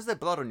gone. Why is there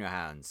blood on your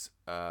hands?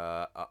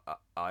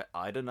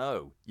 I don't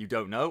know. You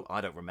don't know?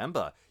 I don't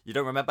remember. You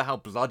don't remember how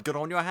blood got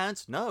on your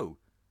hands? No.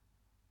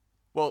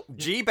 Well,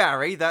 G.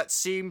 Barry, that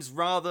seems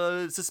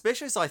rather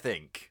suspicious, I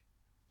think.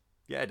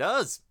 Yeah, it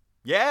does.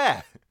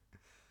 Yeah.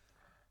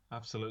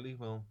 Absolutely.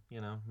 Well,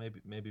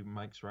 maybe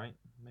Mike's right.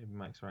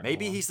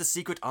 Maybe he's the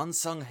secret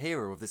unsung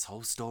hero of this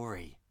whole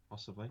story.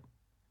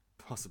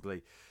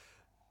 Possibly.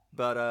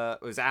 But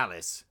it was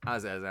Alice.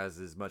 As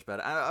is much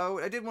better.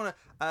 I did want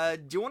to.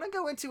 Do you want to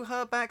go into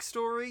her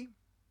backstory?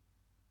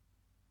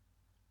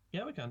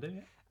 Yeah, we can do.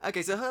 Yeah.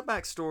 Okay, so her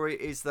backstory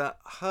is that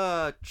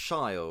her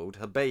child,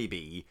 her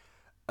baby,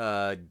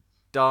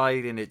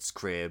 died in its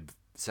crib,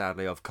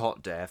 sadly, of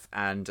cot death,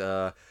 and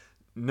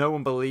no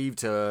one believed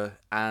her,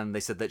 and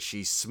they said that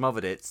she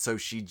smothered it, so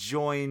she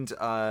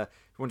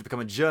wanted to become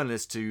a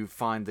journalist to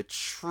find the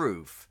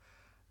truth.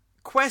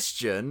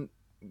 Question,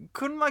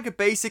 couldn't a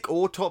basic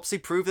autopsy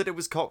prove that it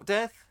was cot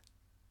death?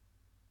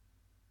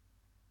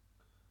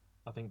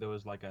 I think there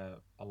was a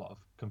lot of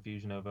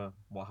confusion over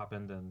what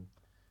happened and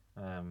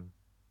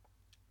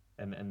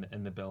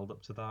in the build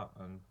up to that,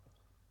 and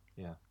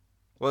yeah.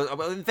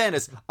 Well, in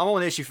fairness, I'm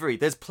on issue 3.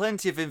 There's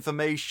plenty of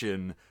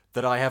information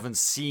that I haven't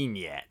seen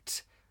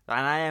yet.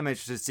 And I am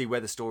interested to see where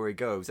the story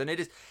goes. And it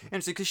is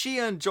interesting because she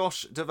and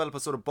Josh develop a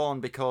sort of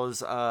bond because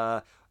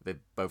they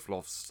both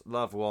lost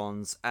loved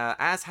ones.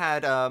 As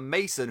had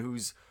Mason,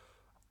 who's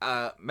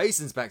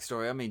Mason's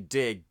backstory, I mean,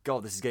 dear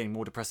God, this is getting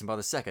more depressing by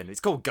the second. It's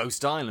called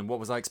Ghost Island. What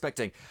was I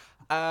expecting?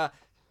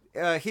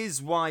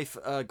 His wife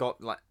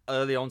got like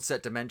early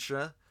onset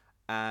dementia,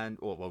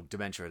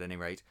 dementia at any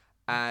rate,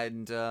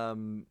 and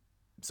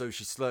so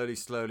she slowly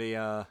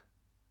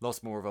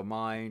lost more of her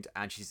mind,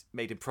 and she's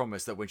made him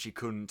promise that when she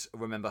couldn't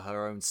remember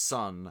her own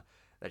son,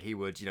 that he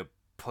would,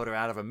 put her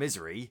out of her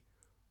misery,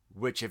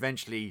 which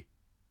eventually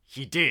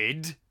he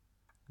did.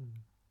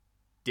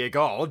 Dear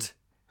God.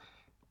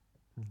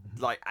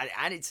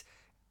 And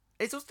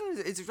it's also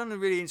done in a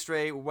really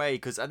interesting way,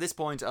 because at this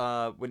point,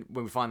 when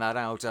we find that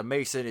out,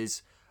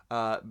 Mason's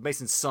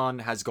son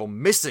has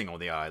gone missing on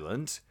the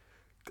island.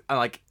 And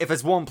like, if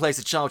there's one place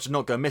a child should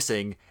not go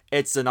missing,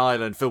 it's an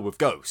island filled with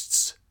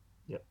ghosts.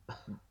 Yep.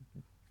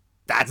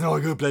 That's not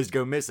a good place to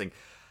go missing.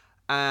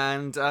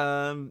 And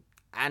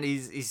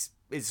he's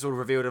sort of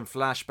revealed in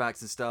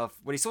flashbacks and stuff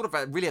when he's sort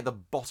of really at the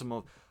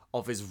bottom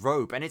of his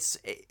rope, and it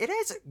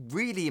is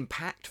really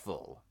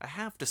impactful, I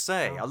have to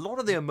say. A lot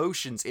of the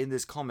emotions in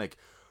this comic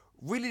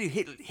really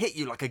hit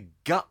you like a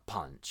gut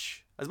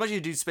punch. As much as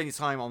you do spend your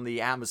time on the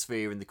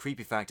atmosphere and the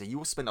creepy factor, you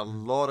will spend a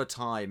lot of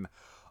time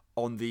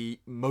on the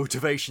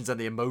motivations and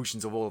the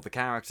emotions of all of the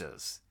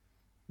characters.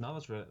 No,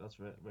 that's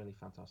really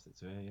fantastic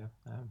to hear. Yeah,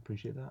 I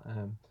appreciate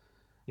that.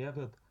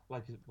 But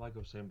like I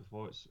was saying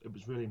before, it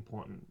was really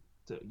important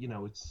to,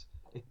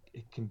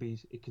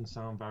 it can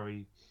sound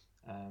very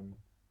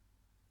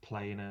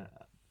playing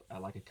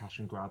like a cash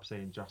and grab,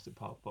 saying Jurassic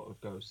Park but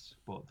with ghosts,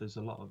 but there's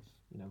a lot of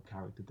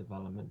character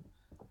development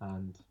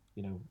and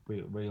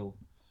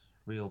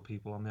real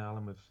people on the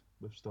island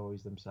with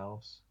stories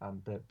themselves,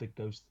 and the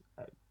ghost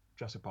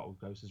Jurassic Park with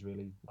ghosts is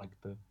really like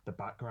the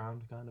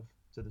background kind of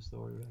to the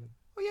story, really.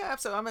 Well, yeah,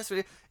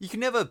 absolutely. You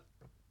can never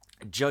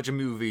judge a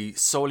movie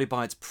solely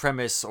by its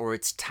premise or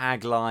its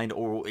tagline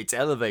or its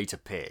elevator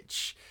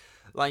pitch.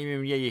 Like,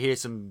 you hear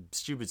some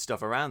stupid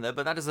stuff around there,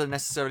 but that doesn't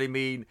necessarily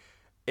mean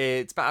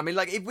it's bad. I mean,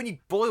 like, when you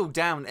boil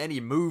down any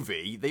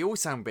movie, they all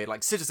sound big.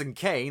 Like Citizen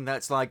Kane,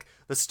 that's like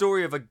the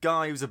story of a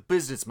guy who's a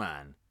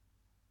businessman.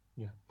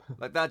 Yeah.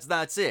 Like,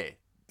 that's it.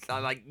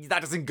 Like, that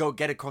doesn't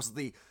get across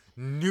the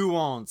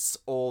nuance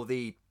or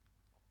the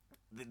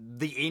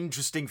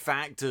interesting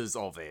factors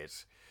of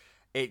it.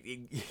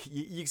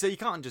 So you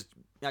can't just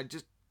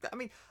I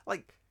mean,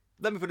 like,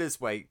 let me put it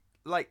this way.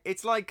 Like,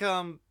 it's like,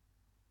 what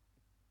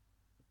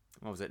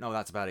was it? No,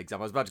 that's a bad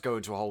example. I was about to go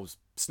into a whole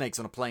snakes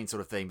on a plane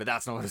sort of thing, but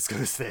that's not as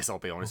good as this, I'll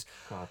be honest.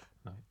 Oh,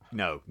 God,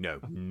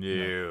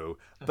 No.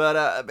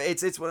 But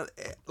it's one of,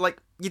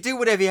 like, you do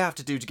whatever you have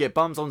to do to get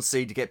bums on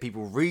seat, to get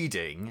people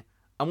reading,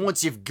 and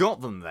once you've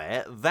got them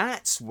there,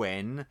 that's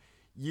when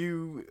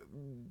you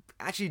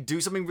actually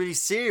do something really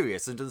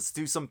serious and just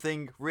do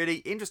something really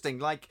interesting.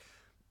 Like,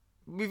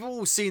 we've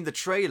all seen the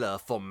trailer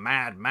for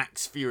Mad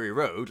Max Fury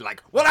Road,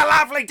 like, what a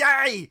lovely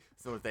day,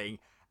 sort of thing.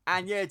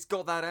 And yeah, it's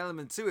got that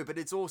element to it, but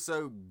it's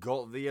also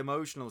got the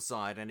emotional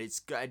side, and it's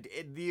got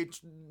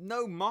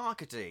no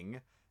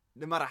marketing,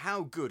 no matter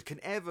how good, can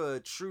ever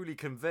truly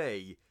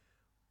convey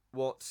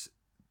what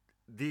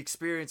the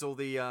experience or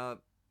the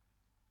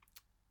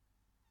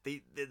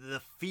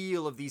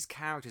feel of these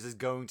characters is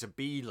going to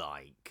be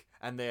like,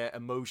 and their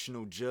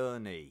emotional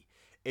journey.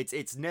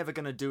 It's never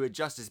going to do it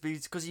justice,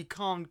 because you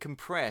can't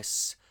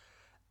compress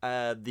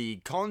the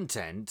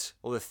content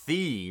or the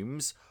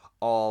themes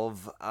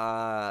of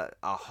a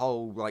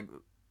whole, like,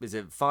 is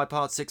it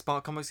 5-part,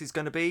 6-part comics it's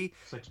going to be?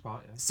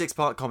 6-part, yeah.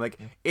 6-part comic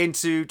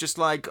into just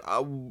like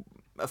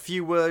a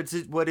few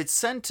worded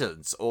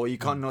sentence, or you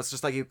can't. It's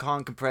just like you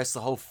can't compress the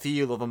whole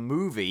feel of a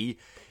movie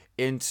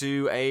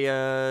into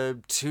a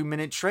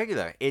 2-minute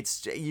trailer.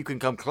 You can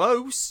come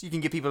close, you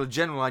can give people a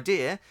general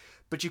idea,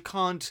 but you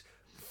can't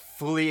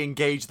fully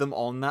engage them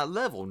on that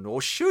level,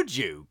 nor should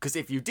you, because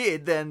if you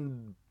did,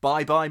 then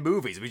bye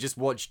movies. We just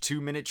watch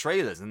 2-minute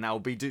trailers, and that'll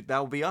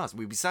be us.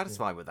 We'd be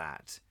satisfied with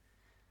that.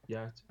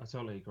 Yeah, I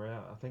totally agree.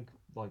 I think,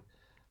 like,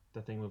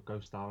 the thing with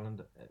Ghost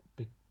Island,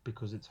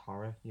 because it's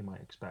horror, you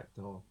might expect,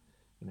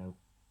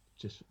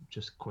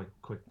 just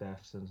quick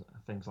deaths and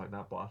things like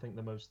that. But I think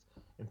the most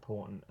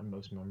important and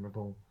most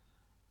memorable,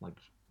 like,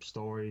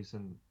 stories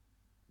and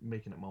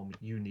making it more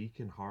unique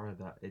in horror,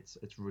 that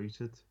it's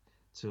rooted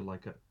to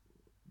like a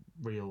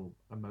real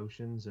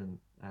emotions and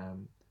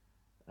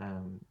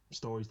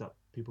stories that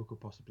people could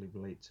possibly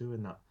relate to,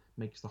 and that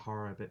makes the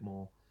horror a bit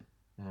more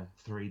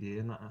 3D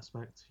in that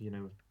aspect, Yeah,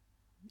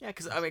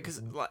 because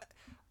one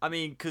of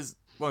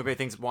the big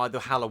things why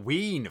the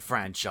Halloween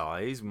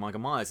franchise, Michael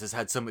Myers, has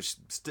had so much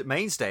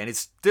mainstay, and it's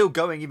still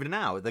going even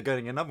now. They're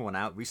getting another one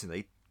out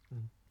recently.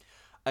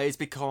 It's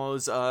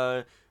because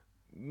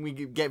we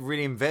get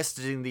really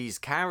invested in these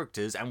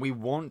characters, and we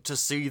want to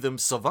see them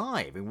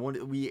survive.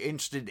 We're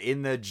interested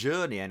in their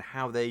journey and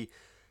how they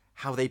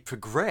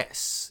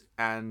progress,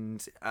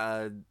 and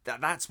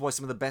that's why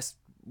some of the best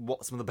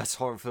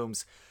horror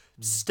films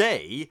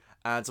stay,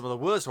 and some of the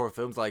worst horror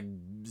films, like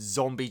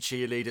zombie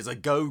cheerleaders, a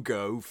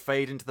go-go,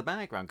 fade into the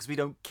background, because we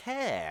don't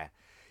care.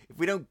 If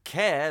we don't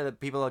care that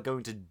people are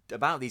going to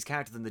about these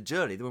characters in the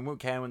journey, then we won't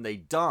care when they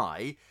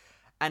die.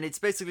 And it's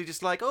basically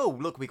just like, oh,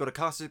 look, we got a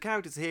cast of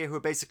characters here who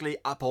are basically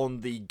up on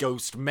the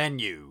ghost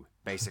menu,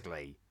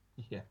 basically.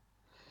 Yeah,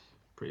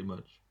 pretty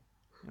much.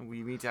 And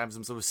we need to have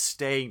some sort of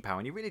staying power,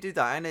 and you really do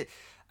that.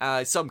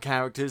 And some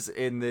characters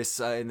in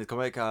the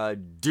comic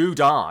do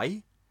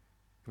die,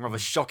 in rather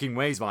shocking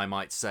ways, I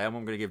might say. I'm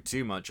not going to give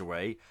too much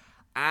away,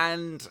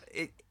 and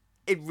it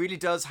really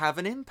does have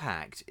an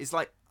impact. It's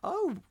like,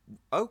 oh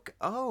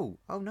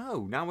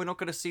no, now we're not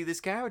going to see this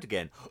character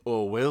again,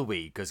 or will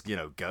we? Because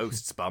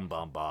ghosts, bum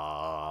bum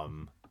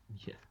bum.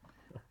 Yeah.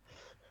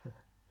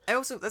 And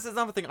also, that's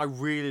another thing I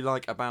really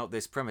like about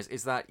this premise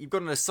is that you've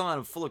got an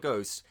asylum full of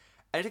ghosts.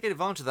 And they take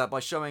advantage of that by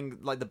showing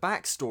like the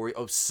backstory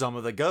of some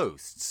of the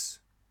ghosts.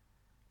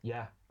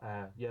 Yeah,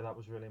 that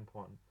was really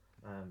important.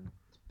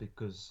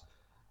 Because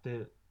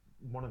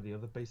one of the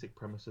other basic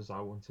premises I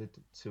wanted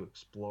to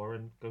explore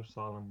in Ghost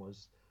Island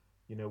was,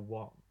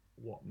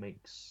 what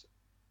makes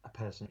a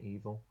person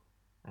evil.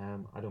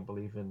 I don't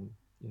believe in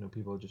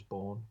people are just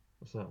born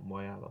a certain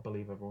way. I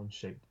believe everyone's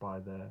shaped by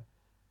their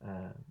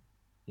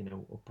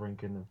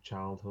upbringing of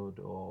childhood,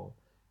 or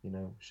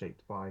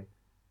shaped by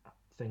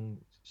things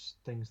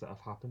that have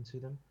happened to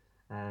them.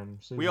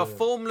 So we are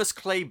formless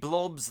clay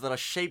blobs that are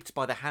shaped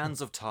by the hands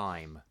of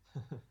time.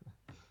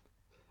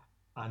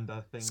 And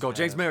I think Scott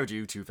James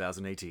Merridew,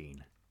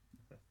 2018.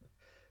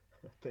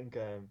 I think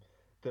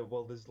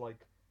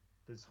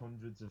there's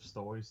hundreds of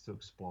stories to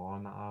explore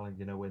on that island.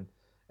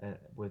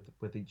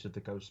 With each of the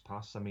ghost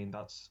paths. I mean,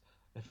 that's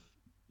if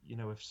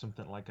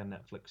something like a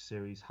Netflix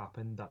series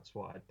happened, that's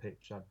what I'd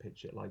pitch. I'd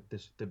pitch it like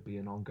this: there'd be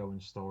an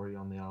ongoing story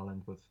on the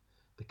island with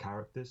the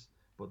characters.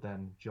 But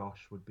then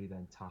Josh would be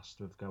then tasked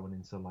with going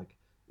into like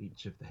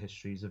each of the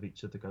histories of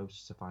each of the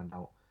ghosts to find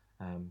out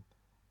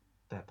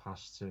their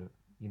past to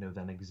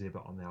then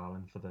exhibit on the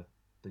island for the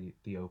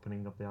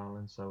opening of the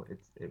island. So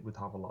it would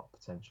have a lot of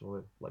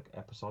potential, like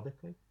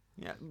episodically.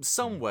 Yeah,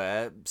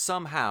 somewhere,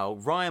 somehow,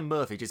 Ryan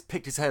Murphy just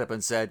picked his head up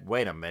and said,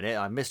 "Wait a minute,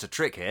 I missed a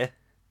trick here."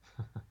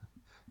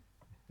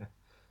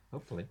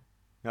 Hopefully,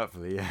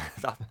 yeah.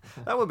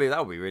 That would be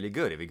really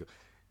good.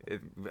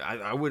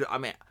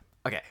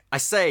 Okay, I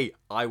say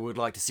I would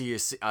like to see a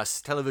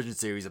television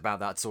series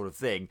about that sort of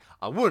thing.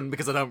 I wouldn't,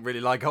 because I don't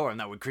really like horror and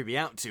that would creep me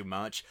out too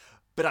much.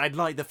 But I'd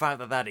like the fact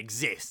that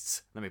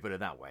exists. Let me put it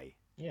that way.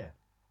 Yeah,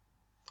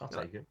 I'll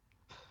take it.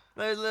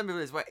 Let me put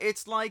it this way.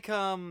 It's like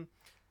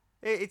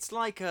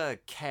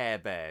Care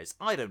Bears.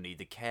 I don't need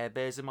the Care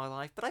Bears in my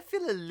life, but I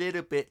feel a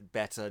little bit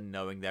better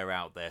knowing they're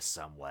out there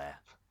somewhere.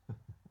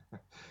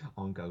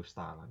 On Ghost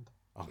Island.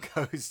 On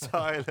Ghost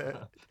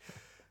Island.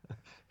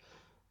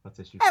 That's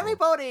issue.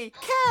 Everybody,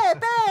 Care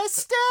Bear,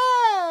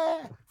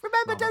 stare!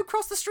 Remember, don't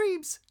cross the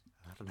streams.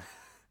 I don't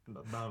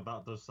know. No,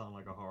 that does sound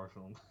like a horror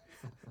film.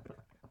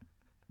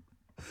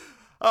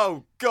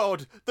 Oh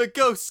God, the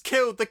ghosts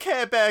killed the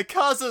Care Bear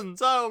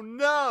cousins. Oh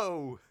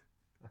no!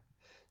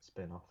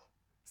 Spin off.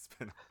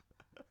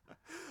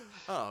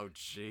 Oh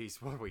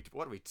jeez, what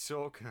are we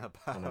talking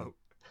about?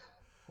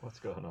 What's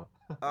going on?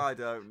 I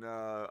don't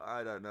know.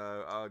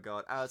 Oh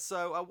God.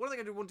 So one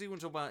thing I want to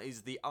talk about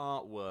is the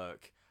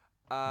artwork.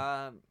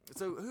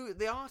 So who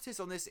the artist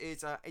on this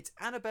is? It's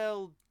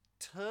Annabelle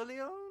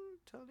Turlione.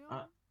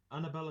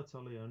 Annabella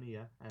Turlione,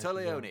 yeah.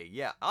 Turlione,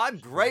 yeah. I'm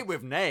great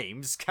with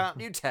names. Can't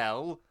you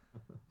tell?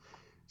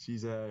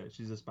 She's a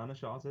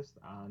Spanish artist,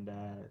 and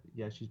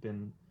she's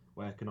been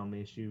working on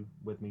the issue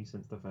with me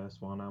since the first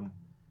one.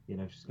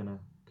 She's gonna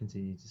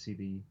continue to see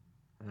the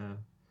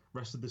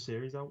rest of the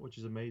series out, which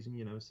is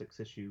amazing. A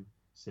 6-issue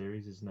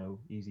series is no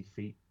easy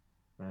feat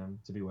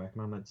to be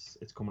working on. It's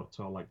coming up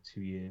to our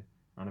 2-year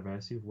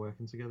anniversary of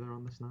working together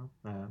on this now.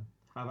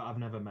 I've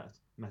never met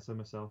her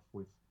myself.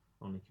 We've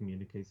only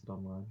communicated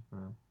online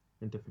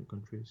in different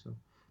countries.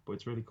 But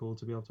it's really cool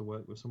to be able to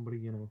work with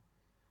somebody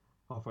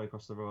halfway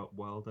across the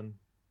world and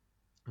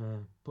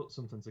put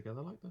something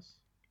together like this.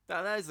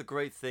 That is the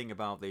great thing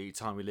about the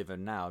time we live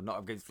in now.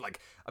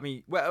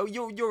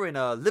 You're in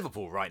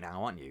Liverpool right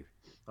now, aren't you?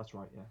 That's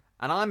right, yeah.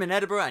 And I'm in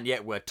Edinburgh, and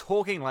yet we're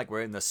talking like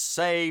we're in the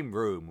same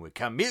room. We're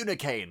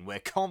communicating, we're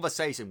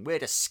conversing, we're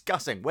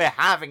discussing, we're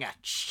having a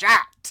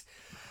chat.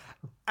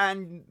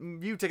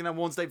 And you taking that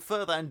one step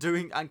further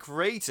and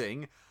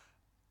creating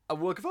a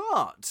work of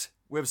art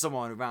with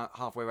someone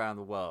halfway around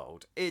the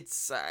world.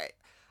 It's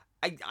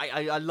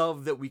I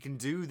love that we can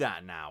do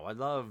that now. I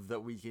love that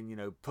we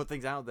can, put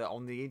things out there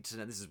on the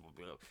internet. This is,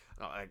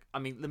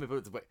 let me put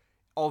it this way.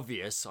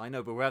 Obvious, I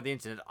know, but without the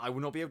internet, I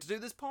would not be able to do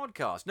this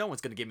podcast. No one's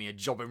going to give me a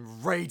job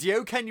in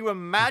radio. Can you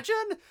imagine?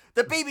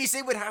 The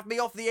BBC would have me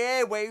off the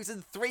airwaves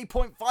in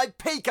 3.5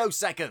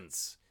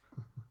 picoseconds.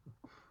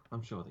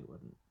 I'm sure they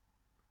wouldn't.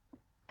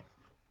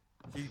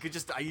 You could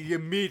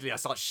I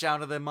start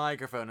shouting at the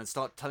microphone and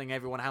start telling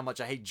everyone how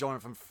much I hate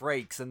Jonathan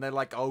Frakes, and they're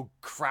like, oh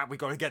crap, we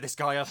got to get this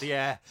guy off the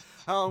air.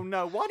 Oh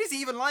no, why does he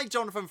even like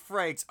Jonathan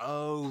Frakes?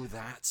 Oh,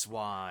 that's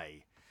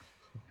why.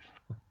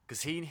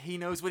 Because he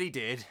knows what he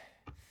did.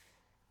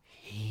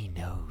 He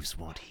knows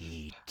what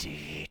he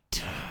did.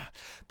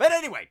 But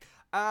anyway,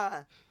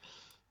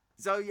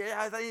 So yeah,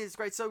 I think it's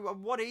great. So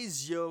what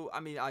is your? I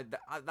mean,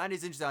 that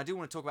is interesting. I do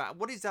want to talk about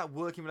what is that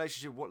working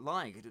relationship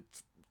like?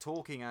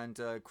 Talking and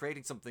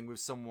creating something with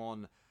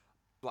someone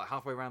like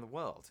halfway around the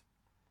world.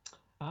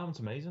 It's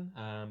amazing.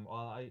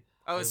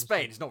 Well,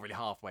 Spain. It's not really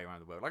halfway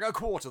around the world, like a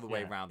quarter of the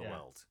way around the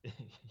world.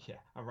 Yeah,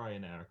 a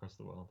Ryanair across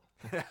the world.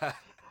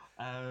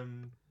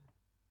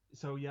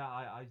 So yeah,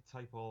 I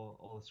type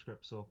all the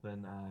scripts up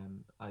and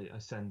I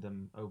send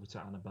them over to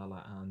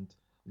Annabella, and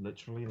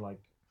literally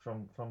like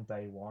from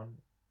day one,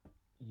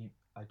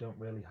 I don't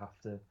really have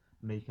to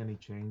make any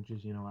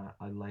changes. You know,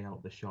 I lay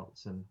out the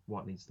shots and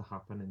what needs to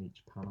happen in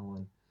each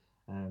panel,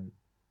 and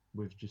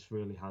we've just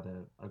really had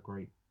a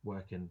great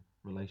working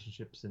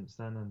relationship since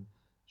then. And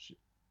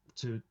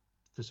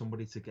for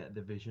somebody to get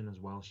the vision as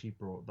well, she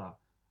brought that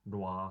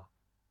noir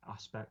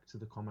aspect to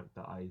the comic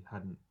that I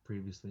hadn't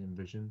previously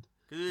envisioned.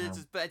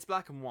 It's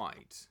black and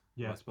white.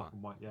 Yeah, it's black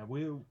and white. Yeah,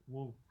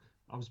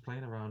 I was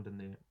playing around in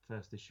the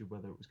first issue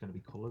whether it was going to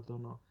be coloured or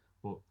not,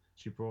 but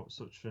she brought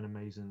such an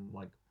amazing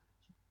like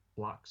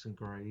blacks and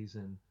greys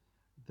and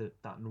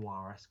that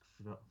noir-esque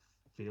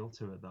feel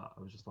to it that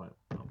I was just like,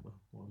 oh,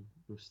 well,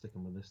 we're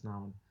sticking with this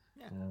now.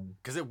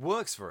 Because it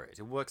works for it.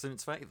 It works in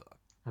its favour.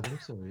 I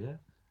think so, yeah.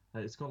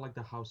 It's got like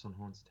the House on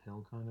Haunted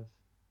Hill kind of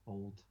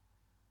old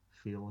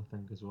feel, I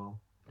think, as well.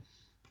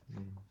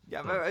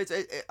 Yeah, but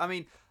I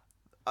mean,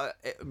 now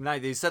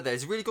that you said that,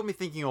 it's really got me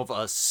thinking of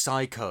a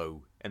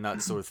Psycho and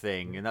that sort of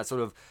thing, and that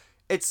sort of.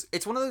 It's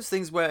one of those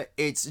things where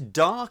it's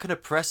dark and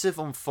oppressive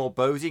and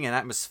foreboding and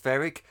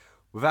atmospheric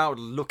without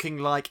looking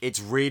like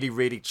it's really,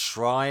 really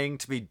trying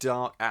to be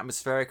dark,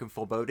 atmospheric and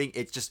foreboding.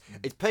 It's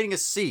painting a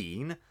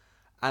scene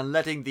and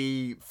letting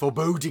the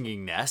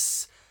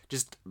forebodinginess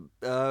just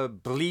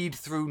bleed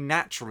through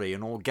naturally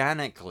and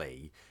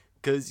organically.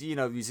 Because, you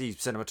know, you see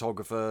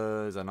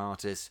cinematographers and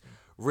artists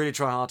really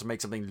try hard to make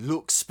something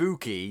look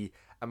spooky,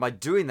 and by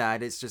doing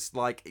that, it's just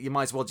like, you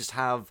might as well just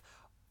have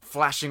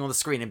flashing on the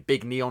screen in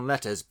big neon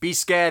letters, be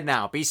scared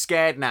now, be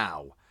scared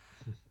now.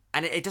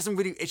 And it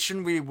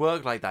shouldn't really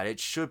work like that.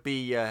 It should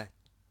be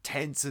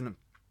tense and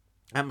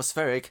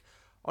atmospheric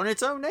on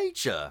its own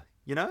nature,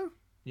 you know?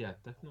 Yeah,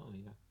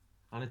 definitely, yeah.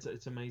 And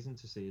it's amazing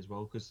to see as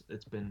well, because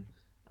it's been,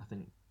 I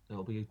think,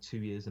 it'll be 2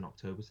 years in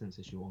October since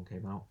issue 1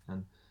 came out,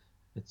 and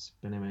it's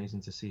been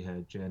amazing to see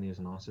her journey as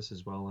an artist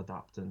as well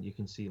adapt, and you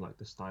can see like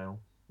the style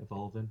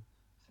evolving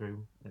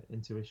through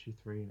into issue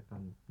 3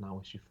 and now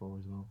issue 4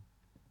 as well.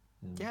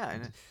 I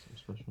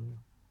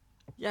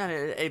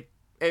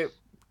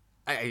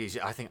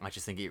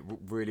just think it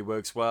really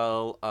works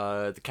well.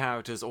 The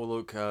characters all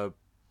look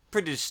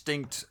pretty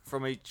distinct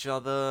from each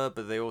other,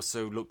 but they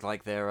also look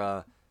like they're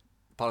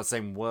part of the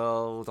same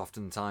world.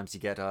 Oftentimes you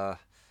get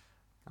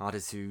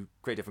artists who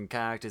create different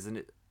characters,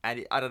 and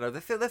I don't know, they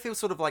feel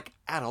sort of like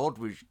at odds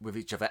with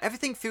each other.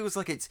 Everything feels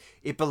like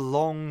it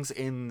belongs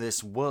in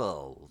this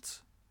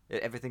world.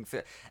 Everything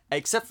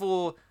except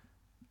for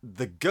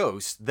the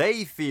ghosts,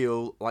 they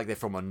feel like they're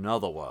from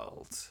another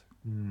world.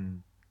 Yeah.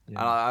 And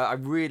I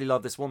really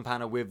love this one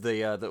panel with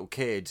the little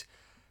kid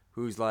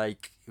who's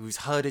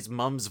heard his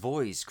mum's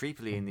voice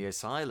creepily in the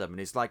asylum, and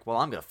it's like, well,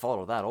 I'm going to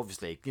follow that,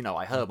 obviously. You know,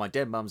 I heard my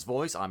dead mum's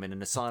voice, I'm in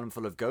an asylum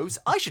full of ghosts,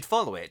 I should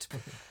follow it.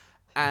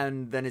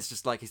 And then it's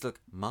just like, he's like,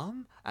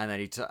 Mum? And then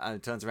he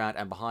turns around,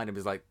 and behind him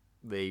is like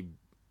the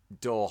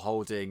door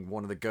holding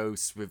one of the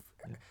ghosts with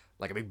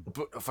like a big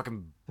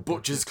fucking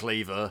butcher's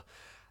cleaver.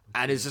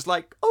 And it's just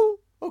like, oh,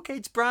 okay,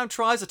 it's Brown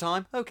Tries a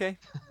time, okay.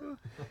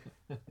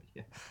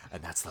 Yeah.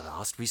 And that's the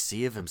last we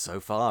see of him so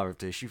far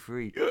of issue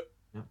 3. Yeah.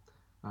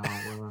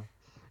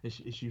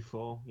 Issue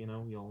 4, you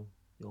know, you'll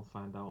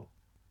find out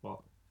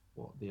what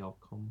the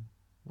outcome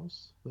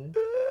was there.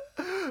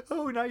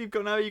 Oh, now you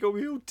got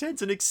me all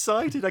tense and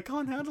excited. I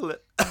can't handle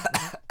it.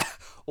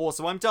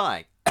 Also, I'm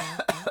dying.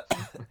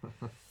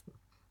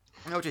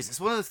 Oh, jeez, it's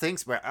one of those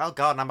things where, oh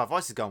god, now my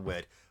voice has gone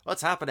weird.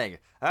 What's happening?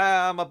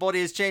 My body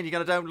is changing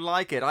and I don't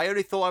like it. I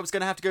only thought I was going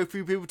to have to go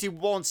through puberty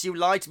once. You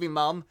lied to me,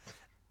 Mum.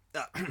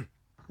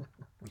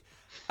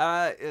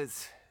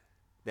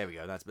 There we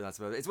go. That's it's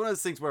one of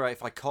those things where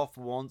if I cough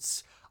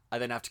once, I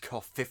then have to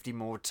cough 50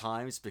 more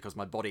times because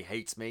my body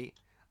hates me,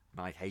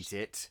 and I hate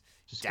it.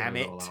 Damn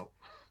it!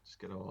 Just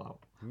get it all out.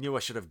 Knew I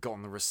should have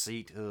gotten the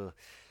receipt. Ugh.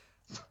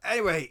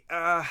 Anyway,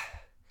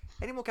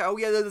 any more? Oh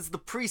yeah, there's the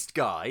priest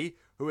guy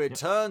who it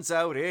turns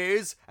out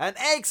is an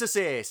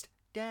exorcist.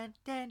 Is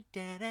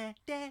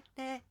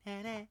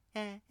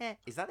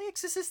that the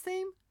Exorcist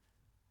theme?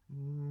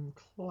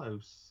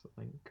 Close,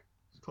 I think.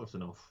 It's close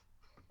enough.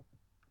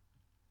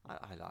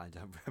 I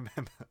don't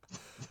remember.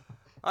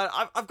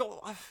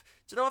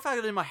 I've had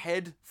it in my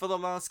head for the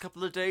last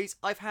couple of days.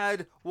 I've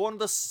had one of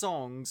the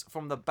songs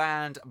from the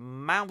band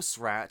Mouse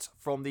Rat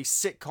from the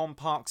sitcom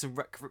Parks and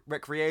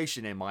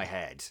Recreation in my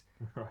head.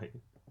 Right.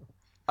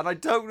 And I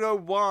don't know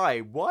why.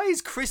 Why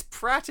is Chris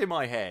Pratt in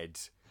my head?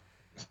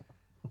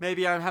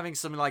 Maybe I'm having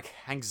some like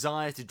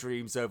anxiety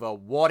dreams over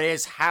what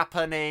is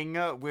happening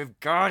with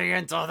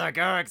Guardians of the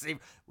Galaxy.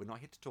 We're not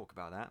here to talk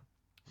about that.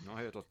 We're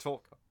not here to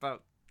talk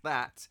about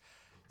that.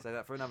 Say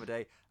that for another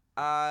day.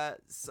 And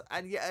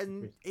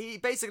he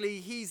basically,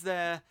 he's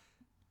there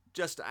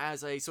just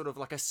as a sort of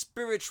like a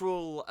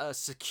spiritual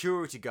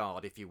security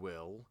guard, if you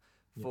will,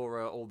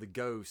 for all the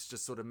ghosts,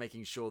 just sort of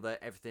making sure that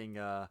everything,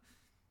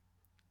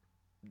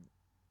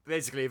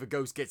 basically, if a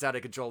ghost gets out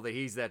of control, that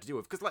he's there to deal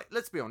with. Because, like,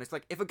 let's be honest,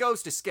 like, if a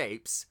ghost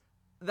escapes,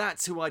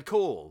 that's who I'd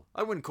call.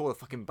 I wouldn't call a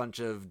fucking bunch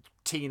of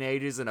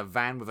teenagers in a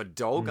van with a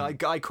dog.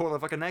 I'd call a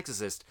fucking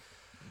exorcist.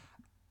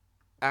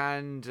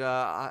 And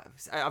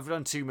I've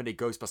done too many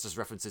Ghostbusters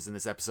references in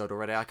this episode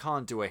already. I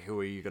can't do a "who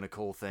are you gonna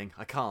call" thing.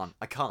 I can't.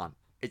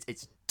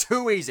 It's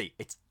too easy.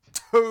 It's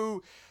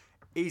too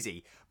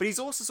easy. But he's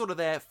also sort of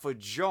there for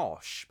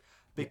Josh,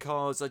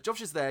 because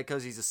Josh is there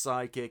because he's a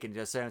sidekick and he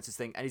does seances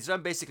thing, and he's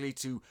done basically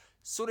to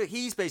sort of,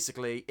 he's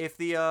basically, if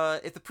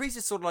the priest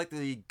is sort of like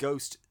the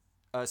ghost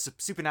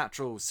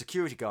supernatural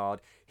security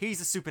guard, he's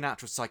the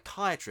supernatural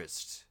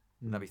psychiatrist.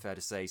 Would that be fair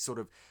to say? Sort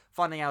of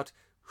finding out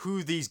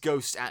who these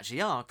ghosts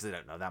actually are, because they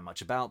don't know that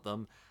much about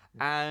them,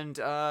 and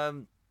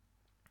trying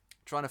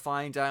to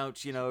find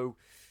out, you know,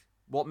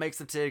 what makes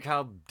them tick,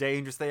 how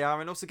dangerous they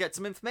are, and also get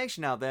some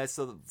information out there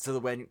so that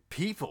when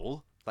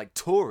people, like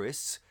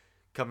tourists,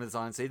 come to the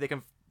sign and see, they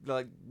can,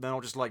 like, they're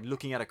not just like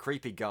looking at a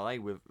creepy guy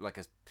with like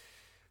a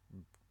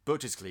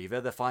butcher's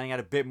cleaver, they're finding out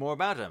a bit more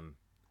about him.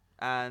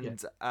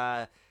 And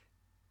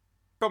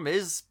problem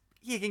is,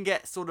 he can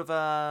get sort of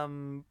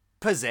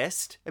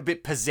possessed, a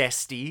bit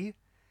possessedy,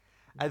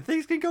 and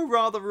things can go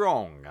rather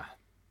wrong.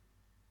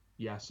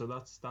 Yeah, so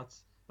that's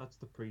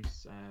the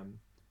priest's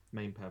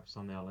main purpose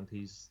on the island.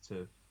 He's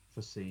to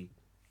foresee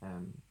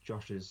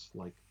Josh's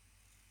like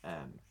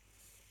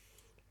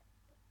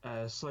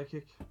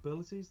psychic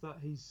abilities, that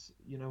he's,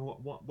 you know,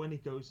 what when he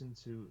goes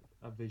into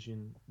a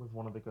vision with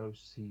one of the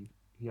ghosts, he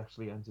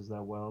actually enters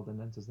their world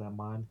and enters their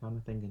mind, kind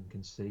of thing, and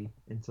can see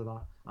into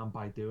that, and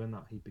by doing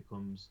that he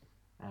becomes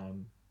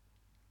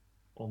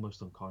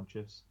almost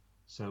unconscious.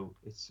 So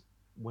it's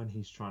when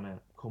he's trying to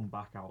come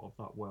back out of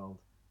that world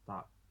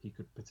that he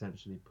could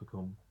potentially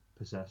become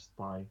possessed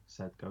by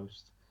said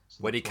ghost. So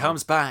when he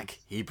comes back,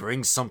 he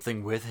brings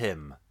something with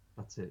him.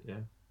 That's it, yeah.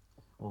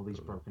 All these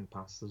broken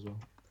pasts as well.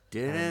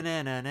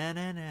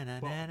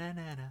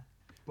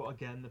 But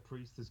again, the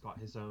priest has got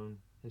his own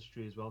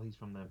history as well. He's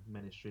from the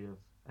Ministry of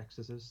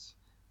Exorcists,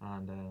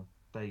 and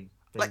they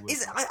like,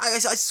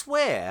 I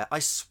swear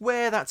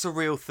that's a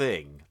real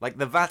thing. Like,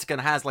 the Vatican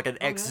has like an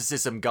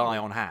exorcism guy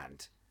on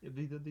hand.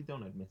 They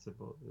don't admit it,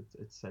 but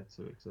it's said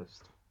to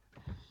exist.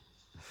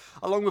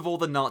 Along with all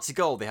the Nazi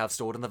gold they have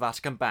stored in the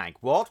Vatican Bank.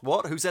 What?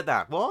 Who said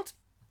that? What?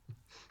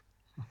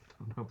 I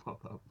don't know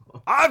about that.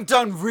 But... I've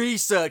done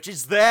research.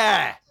 It's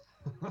there.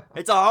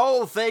 It's a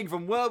whole thing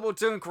from World War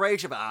II and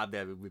Croatia. But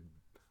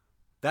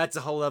that's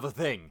a whole other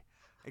thing.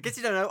 I guess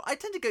you don't know. I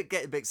tend to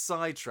get a bit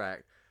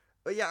sidetracked.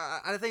 But yeah,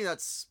 I think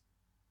that's...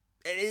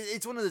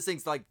 It's one of those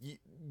things, like,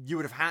 you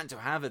would have had to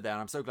have it there,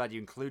 and I'm so glad you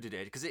included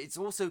it, because it's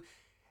also...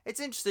 It's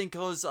interesting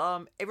because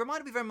it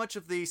reminded me very much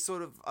of the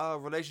sort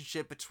of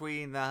relationship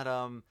between that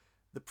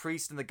the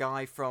priest and the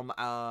guy from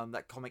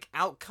that comic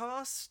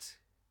Outcast.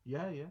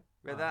 Yeah.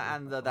 Read that,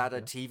 and that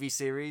TV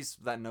series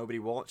that nobody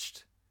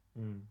watched.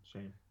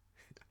 Shame.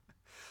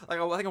 Like,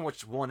 I think I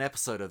watched one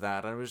episode of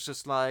that, and it was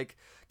just like,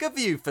 good for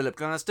you, Philip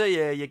Glenister.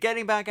 You're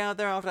getting back out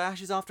there after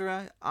ashes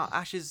to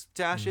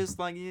ashes.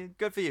 Like, yeah,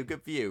 good for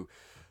you.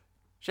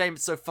 Shame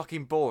it's so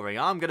fucking boring.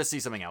 I'm gonna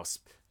see something else.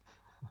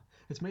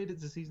 It's made it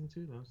to season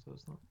 2 though, so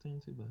it's not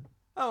doing too bad.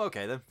 Oh,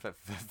 okay then.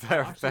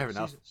 Fair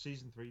enough.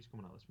 Season 3 is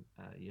coming out this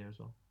year as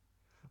well.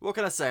 What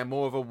can I say? I'm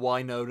more of a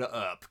Winona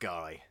Earp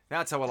guy.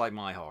 That's how I like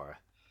my horror.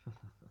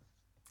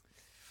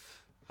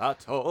 I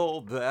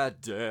told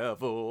that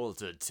devil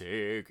to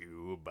take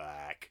you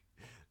back.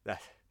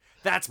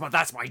 That's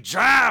my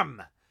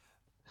jam.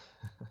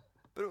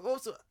 But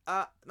also,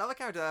 another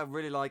character I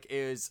really like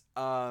is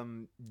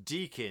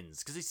Deakins,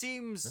 because he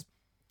seems,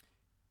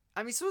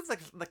 I mean, sort of like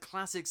the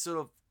classic sort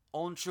of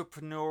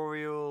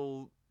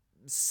entrepreneurial,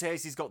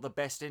 says he's got the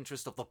best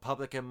interest of the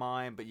public in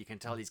mind, but you can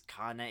tell he's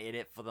kind of in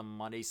it for the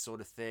money sort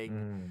of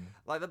thing.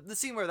 Like the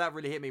scene where that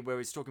really hit me, where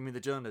he's talking with the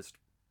journalist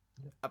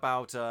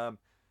about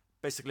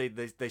basically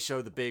they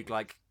show the big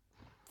like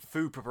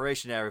food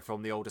preparation area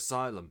from the old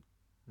asylum,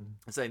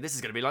 and saying this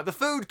is going to be like the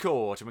food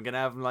court, and we're going to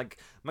have like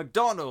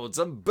McDonald's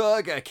and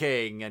Burger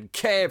King and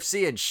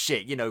KFC and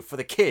shit, you know, for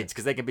the kids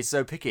because they can be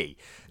so picky.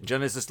 And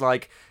journalists just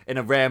like, in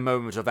a rare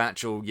moment of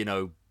actual, you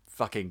know,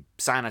 fucking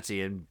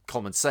sanity and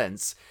common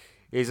sense,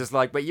 he's just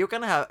like, but you're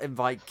gonna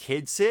invite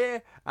kids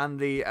here? And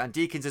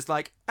Deakins is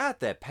like,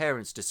 at their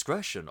parents'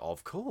 discretion,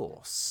 of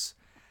course.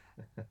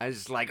 And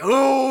it's like,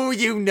 oh,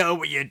 you know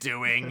what you're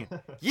doing.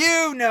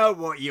 You know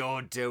what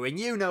you're doing.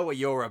 You know what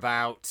you're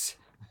about.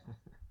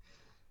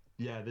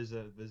 Yeah, there's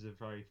a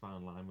very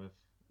fine line with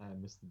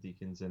Mr.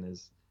 Deakins and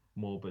his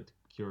morbid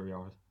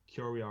curiosity.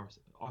 Can't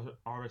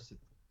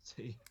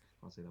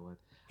say the word.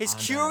 His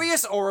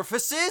curious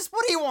orifices?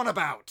 What do you want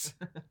about?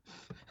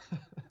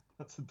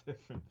 That's a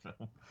different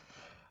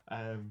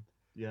film.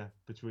 Yeah,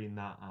 between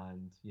that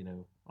and, you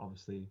know,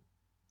 obviously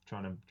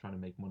trying to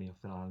make money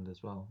off the island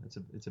as well.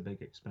 It's a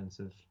big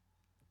expensive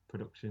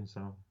production,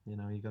 so, you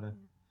know, you gotta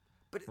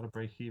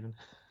break even.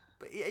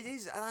 But it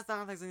is.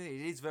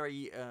 It is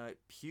very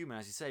human,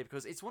 as you say,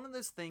 because it's one of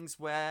those things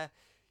where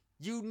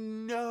you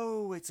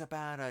know it's a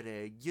bad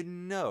idea,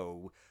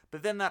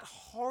 but then that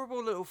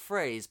horrible little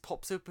phrase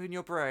pops up in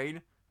your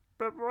brain.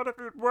 But what if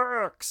it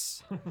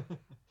works?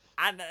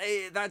 And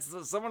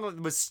that's some of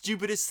the most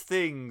stupidest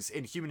things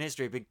in human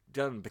history have been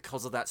done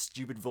because of that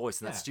stupid voice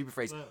and that stupid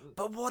phrase.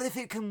 But what if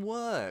it can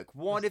work?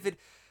 What if it?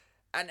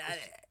 And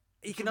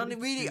you can only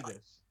really.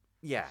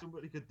 Yeah. If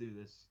somebody could do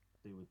this,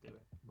 they would do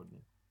it, wouldn't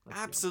you?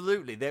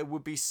 Absolutely, there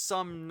would be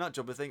some nut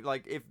job. I think,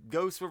 like, if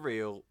ghosts were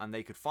real and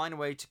they could find a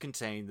way to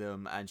contain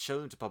them and show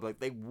them to public,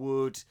 they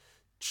would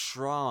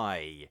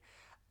try.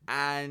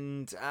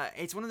 And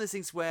it's one of those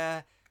things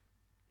where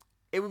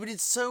it would be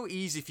so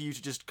easy for you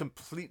to just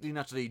completely and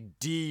utterly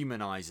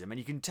demonize him, and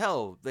you can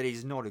tell that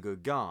he's not a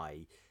good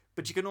guy,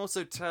 but you can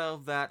also tell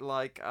that,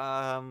 like,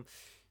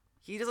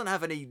 he doesn't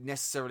have any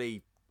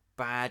necessarily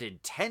bad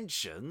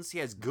intentions. He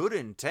has good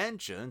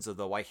intentions,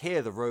 although I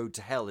hear the road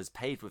to hell is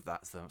paved with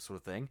that sort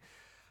of thing.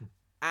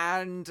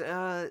 And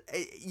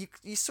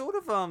you sort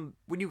of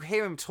when you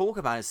hear him talk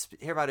about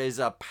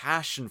his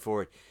passion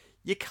for it,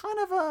 you kind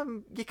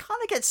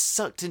of get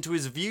sucked into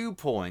his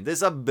viewpoint.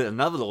 There's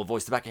another little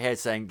voice in the back of your head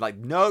saying, like,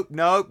 nope,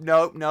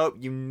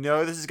 you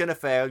know this is gonna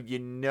fail, you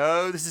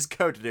know this is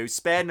going to do,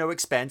 spare no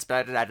expense,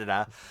 blah blah blah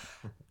blah.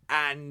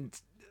 And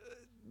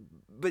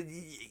but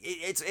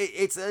it's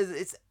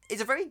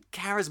a very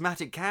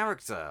charismatic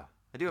character,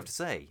 I do have to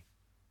say.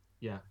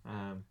 Yeah,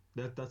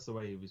 that's the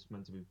way he was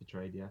meant to be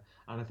portrayed. Yeah,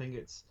 and I think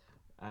it's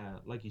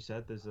like you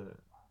said,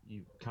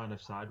 you kind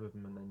of side with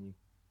him, and then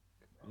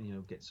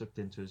you get sucked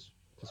into his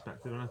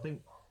perspective. And I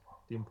think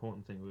the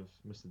important thing with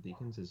Mr.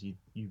 Deakins is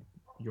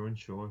you're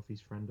unsure if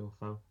he's friend or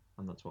foe,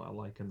 and that's what I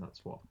like, and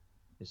that's what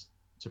is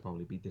to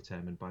probably be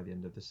determined by the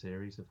end of the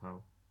series of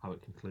how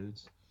it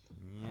concludes.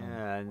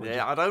 Yeah, and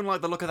I don't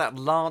like the look of that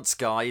Lance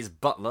guy, his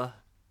butler.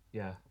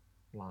 Yeah,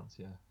 Lance.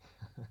 Yeah,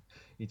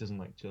 he doesn't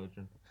like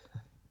children.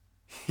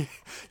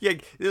 Yeah,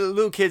 the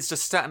little kid's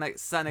just sat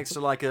next to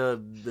like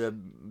the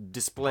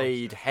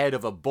displayed head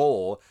of a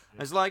boar.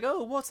 And it's like,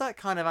 oh, what's that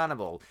kind of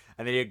animal?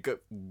 And then he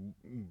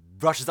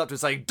rushes up to him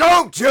saying,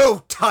 "Don't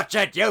you touch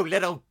it, you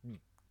little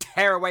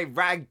tearaway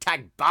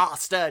ragtag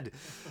bastard!"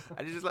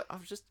 And he's just like, "I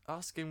was just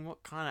asking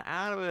what kind of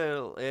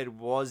animal it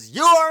was.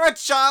 You are a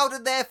child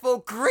and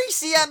therefore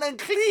greasy and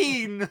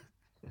unclean."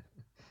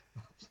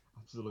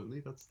 Absolutely,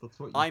 that's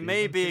what. I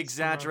may be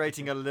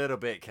exaggerating a little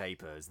bit,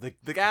 Capers.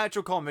 The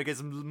actual comic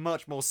is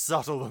much more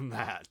subtle than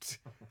that.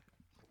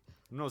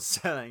 I'm not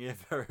selling it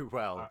very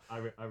well.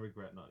 I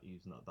regret not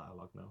using that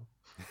dialogue now.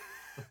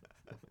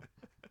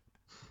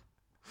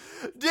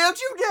 Don't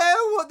you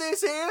know what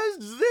this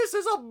is? This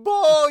is a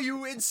bore,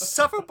 you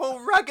insufferable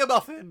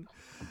ragamuffin.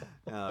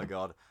 Oh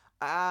God.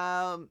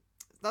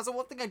 That's the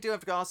one thing I do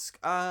have to ask.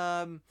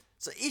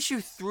 So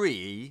issue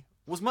 3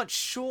 was much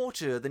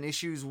shorter than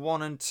issues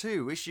 1 and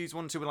 2. Issues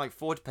 1 and 2 were like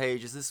 40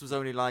 pages. This was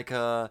only like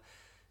 20-odd,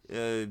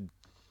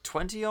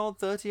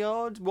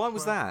 30-odd? Why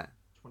was that?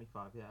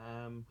 25,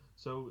 yeah.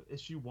 So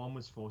issue 1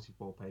 was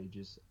 44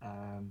 pages.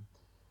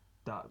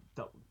 That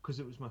because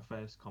it was my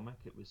first comic,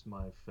 it was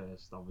my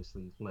first,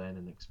 obviously,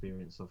 learning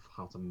experience of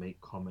how to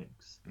make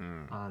comics.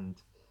 And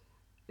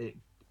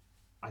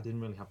I didn't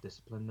really have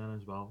discipline then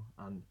as well.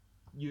 And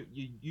your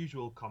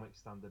usual comic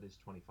standard is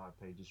 25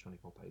 pages,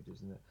 24 pages,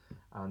 isn't it?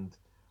 And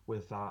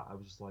with that, I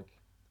was just like,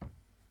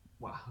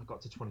 well, I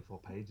got to 24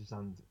 pages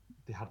and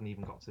they hadn't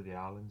even got to the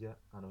island yet,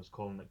 and I was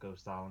calling it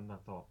Ghost Island. And I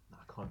thought, no,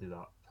 I can't do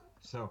that.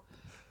 So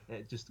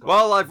it just got...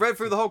 Well, I've read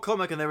through the whole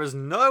comic and there is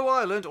no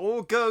island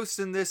or ghost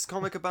in this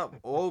comic about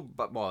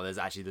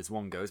there's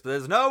one ghost, but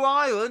there's no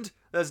island.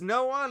 There's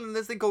no island.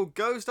 There's a thing called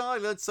Ghost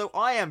Island. So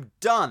I am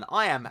done.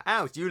 I am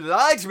out. You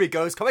lied to me,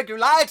 Ghost Comic. You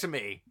lied to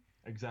me.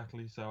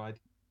 Exactly. So I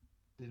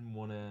didn't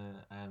want to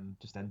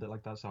just end it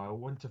like that, so I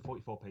went to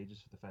 44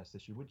 pages for the first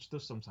issue, which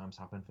does sometimes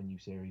happen for new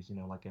series,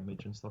 like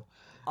Image and stuff.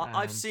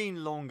 I've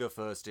seen longer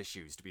first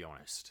issues, to be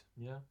honest.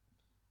 Yeah.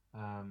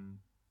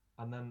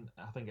 And then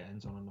I think it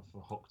ends on enough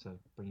of a hook to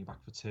bring you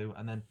back for 2,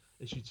 and then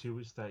issue 2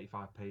 is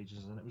 35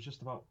 pages, and it was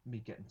just about me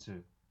getting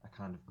to a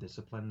kind of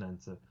discipline, and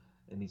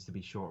it needs to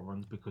be short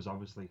runs, because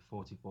obviously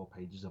 44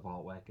 pages of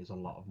artwork is a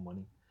lot of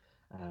money.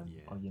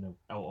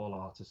 All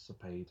artists are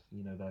paid,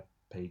 their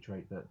page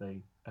rate that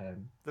they're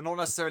not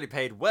necessarily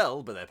paid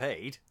well, but they're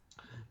paid.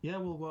 Yeah,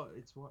 well,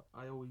 it's what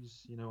I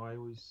always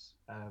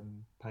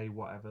pay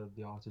whatever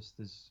the artist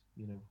is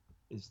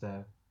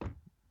their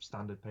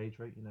standard page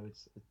rate.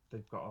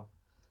 They've got to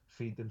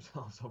feed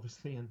themselves,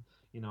 obviously, and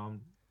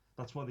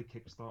that's why the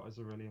Kickstarters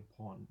are really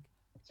important.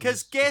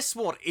 Because guess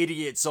what,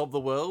 idiots of the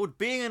world?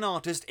 Being an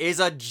artist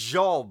is a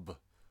job.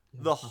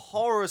 The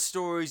horror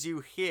stories you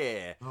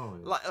hear. Oh,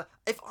 yeah. Like,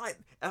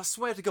 I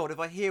swear to God, if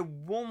I hear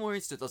one more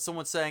instance of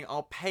someone saying,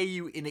 "I'll pay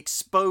you in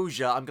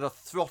exposure," I'm going to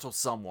throttle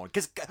someone.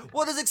 Because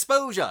what is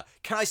exposure?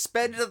 Can I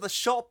spend it at the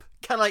shop?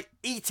 Can I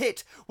eat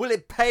it? Will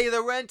it pay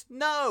the rent?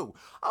 No.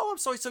 Oh, I'm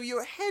sorry, so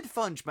you're a hedge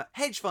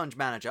fund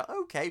manager.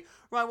 Okay,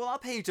 right, well, I'll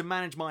pay you to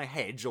manage my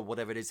hedge, or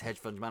whatever it is hedge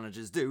fund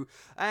managers do,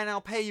 and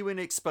I'll pay you in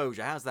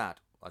exposure. How's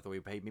that? I thought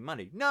you paid me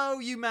money. No,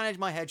 you manage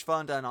my hedge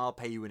fund and I'll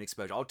pay you in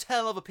exposure. I'll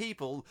tell other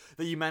people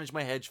that you manage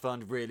my hedge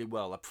fund really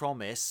well. I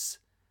promise.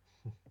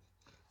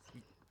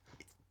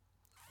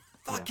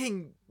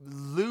 Fucking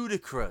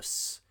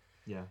ludicrous.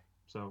 Yeah.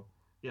 So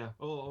yeah,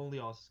 all the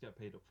artists get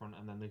paid up front,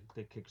 and then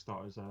the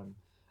Kickstarters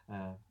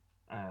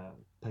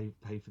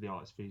pay for the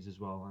artist fees as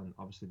well, and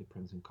obviously the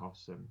printing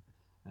costs and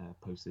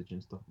postage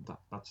and stuff.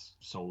 That's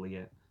solely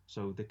it.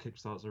 So the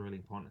Kickstarters are really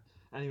important.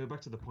 Anyway,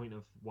 back to the point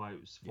of why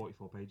it was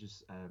 44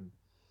 pages.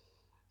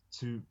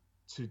 To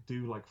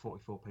do like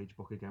 44-page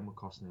book again would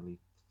cost nearly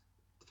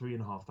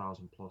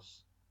 $3,500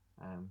 plus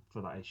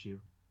for that issue.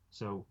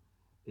 So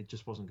it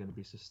just wasn't going to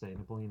be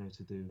sustainable,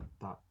 to do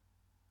that.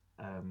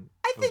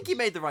 I think you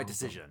made the right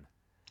decision.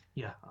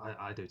 Yeah,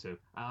 I do too.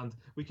 And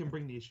we can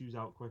bring the issues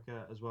out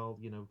quicker as well.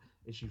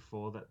 Issue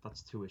 4,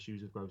 that's 2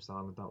 issues of Ghost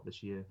Island out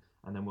this year,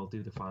 and then we'll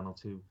do the final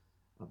 2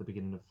 at the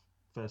beginning of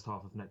first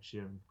half of next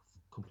year and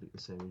complete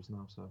the series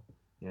now. So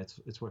yeah,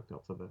 it's worked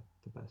out for the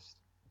best.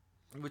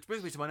 Which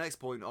brings me to my next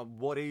point on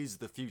what is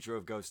the future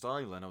of Ghost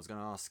Island. I was going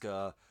to ask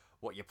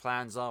what your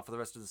plans are for the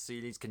rest of the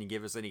series. Can you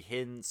give us any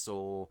hints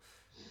or?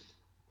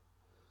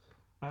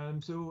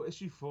 So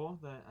issue 4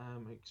 that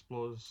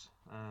explores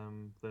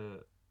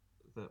the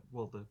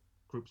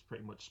group's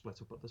pretty much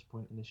split up at this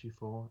point in issue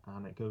 4,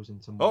 and it goes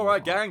into more. All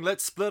right, gang,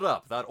 let's split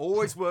up. That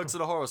always works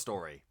in a horror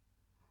story.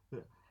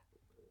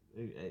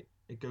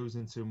 It goes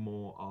into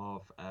more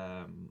of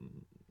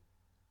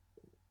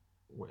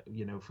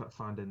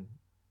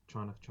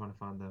trying to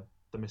find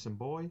the missing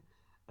boy,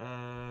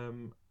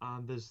 and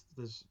there's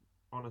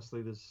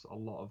honestly a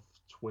lot of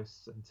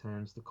twists and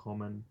turns to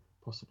come, and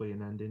possibly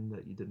an ending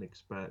that you didn't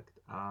expect.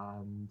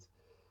 And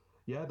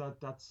yeah,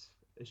 that's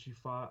issue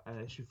 4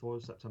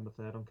 is September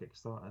 3rd on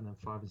Kickstarter, and then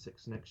 5 and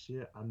 6 next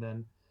year. And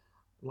then,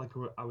 like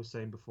I was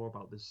saying before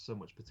about there's so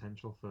much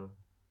potential for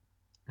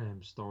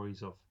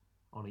stories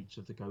on each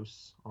of the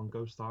ghosts on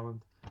Ghost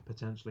Island.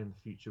 Potentially in the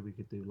future we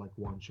could do like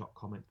one-shot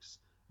comics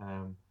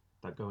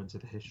that go into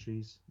the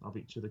histories of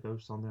each of the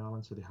ghosts on the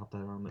island, so they have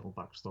their own little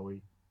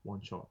backstory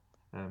one-shot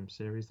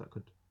series that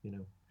could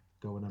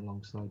go in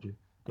alongside you.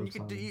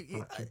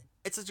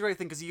 It's such a great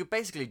thing because you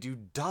basically do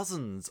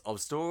dozens of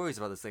stories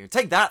about this thing.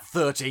 Take that,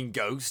 13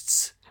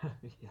 Ghosts!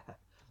 Yeah,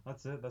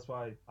 that's it. That's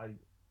why I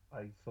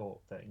thought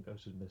 13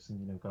 Ghosts was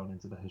missing, going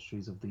into the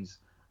histories of these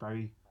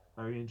very,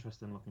 very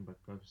interesting looking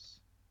ghosts.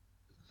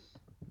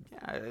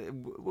 Yeah, it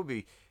would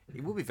be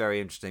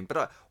very interesting.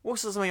 But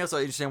also something else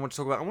interesting I want to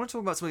talk about. I want to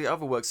talk about some of the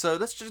other work. So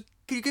can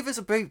you give us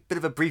a bit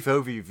of a brief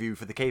overview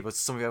for the Cape of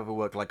some of the other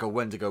work, like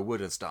Wendigo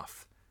Wood and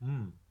stuff?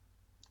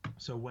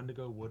 So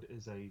Wendigo Wood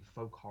is a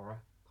folk horror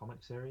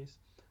comic series.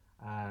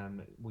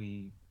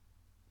 We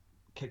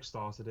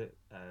kickstarted it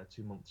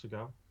 2 months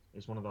ago.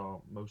 It's one of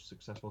our most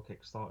successful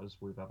Kickstarters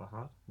we've ever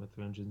had, with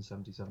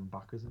 377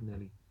 backers and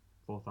nearly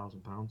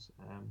 £4,000.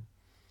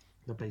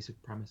 The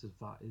basic premise of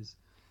that is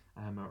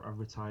a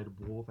retired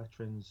war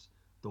veteran's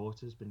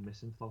daughter's been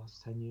missing for the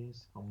last 10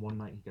 years, and one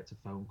night he gets a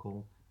phone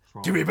call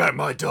from... Give me back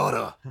my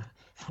daughter!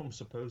 from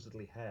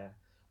supposedly Hare,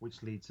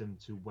 which leads him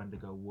to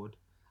Wendigo Wood.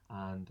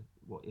 And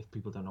if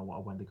people don't know what a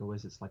Wendigo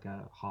is, it's like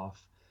a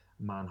half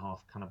man,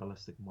 half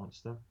cannibalistic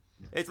monster.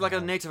 It's like a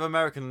Native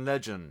American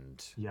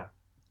legend. Yeah.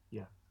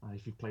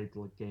 If you've played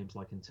games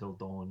like Until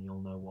Dawn,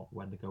 you'll know what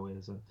Wendigo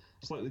is. And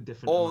slightly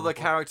different. Or the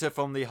character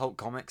from the Hulk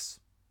comics.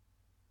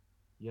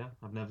 Yeah,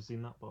 I've never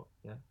seen that, but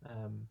yeah.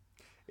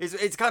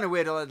 It's kind of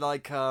weird,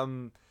 like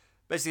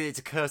basically it's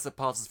a curse that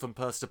passes from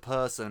person to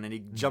person, and he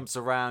jumps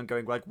around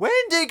going like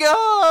Wendigo,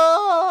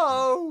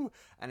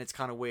 and it's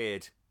kind of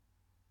weird.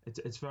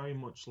 It's very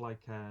much like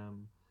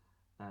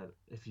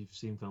if you've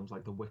seen films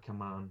like The Wicker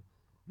Man,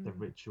 The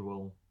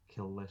Ritual,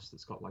 Kill List.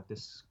 It's got like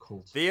this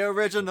cult. The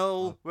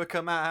original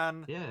Wicker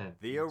Man. Yeah.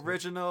 The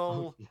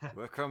original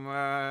Wicker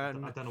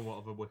Man. I don't know what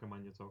other Wicker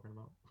Man you're talking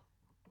about.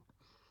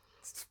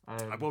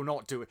 I will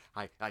not do it.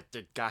 I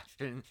did that.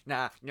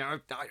 No,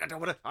 I don't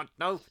want to.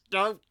 No,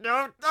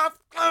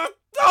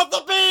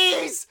 the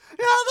bees!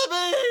 The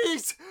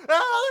bees!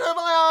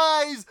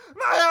 My eyes!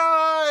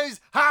 My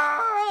eyes!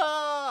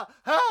 Ha!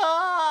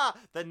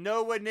 They're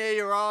nowhere near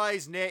your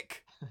eyes,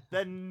 Nick.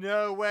 They're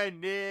nowhere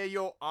near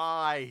your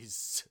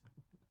eyes.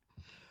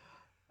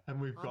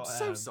 And we've got. I'm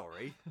so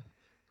sorry.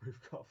 We've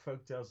got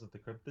Folk Tales of the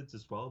Cryptids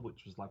as well,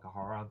 which was like a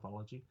horror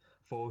anthology.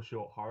 4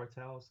 short horror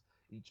tales,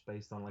 each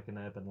based on like an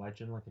urban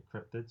legend, like a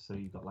cryptid. So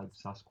you've got like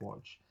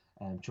Sasquatch,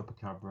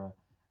 Chupacabra,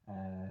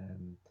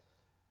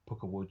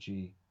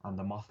 Puckawudgie, and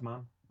the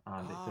Mothman.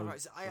 And right.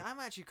 So I'm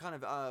actually kind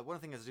of one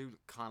thing I do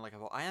kind of like.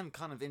 I am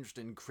kind of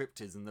interested in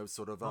cryptids and those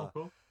sort of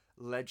cool.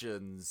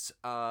 legends.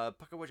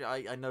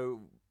 Puckawudgie, I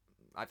know,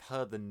 I've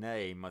heard the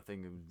name. I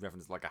think it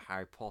referenced like a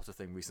Harry Potter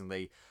thing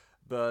recently.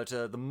 But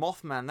the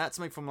Mothman, that's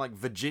something from like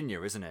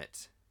Virginia, isn't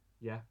it?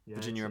 Yeah.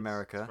 Virginia,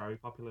 America. It's very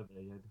popular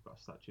there. Yeah, they've got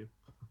a statue.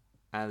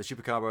 And the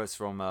Chupacabra is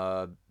from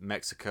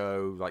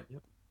Mexico, like,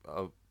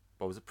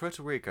 what was it,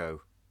 Puerto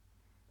Rico?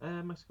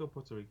 Mexico,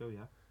 Puerto Rico,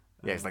 yeah.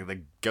 Yeah, it's like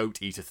the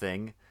goat eater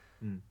thing.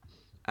 Mm.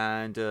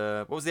 And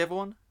what was the other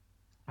one?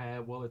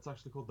 Well, it's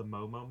actually called the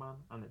Momo Man,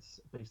 and it's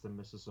based in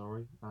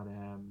Missouri.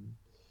 And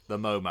The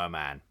Momo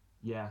Man.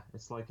 yeah,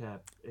 it's like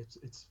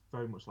it's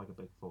very much like a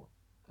Bigfoot,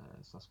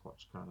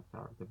 Sasquatch kind of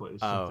character. But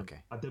it's Oh, something,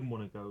 okay. I didn't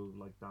want to go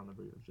like down the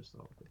route of just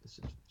this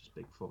is just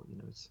Bigfoot. You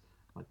know, it's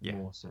like Yeah.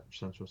 more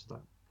central to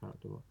that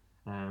character.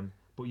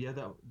 But yeah,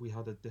 that we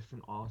had a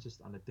different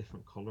artist and a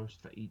different colors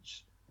for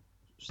each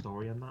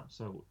story and that.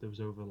 So there was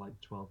over like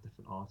 12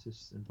 different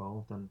artists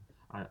involved, and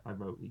I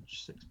wrote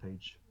each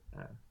 6-page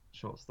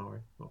short story.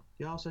 But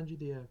yeah, I'll send you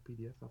the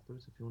PDF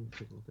afterwards if you want to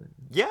take a look at it.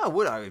 Yeah, I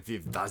would.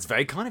 That's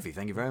very kind of you.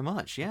 Thank you very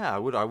much. Yeah, I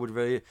would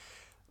really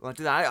like to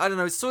do that. I don't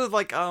know. It's sort of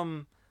like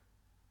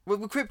with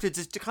cryptids,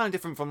 it's kind of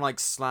different from like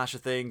slasher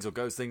things or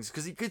ghost things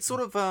because you could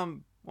sort of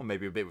well,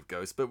 maybe a bit with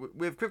ghosts, but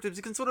with cryptids,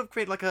 you can sort of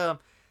create like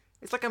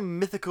it's like a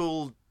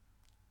mythical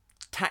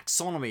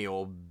taxonomy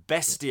or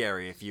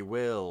bestiary, if you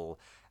will,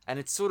 and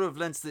it sort of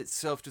lends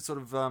itself to sort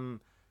of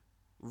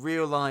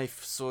real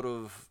life sort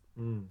of.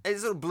 It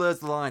sort of blurs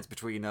the lines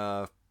between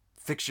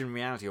fiction and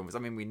reality almost. I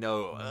mean, we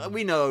know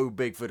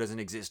Bigfoot doesn't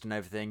exist and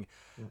everything,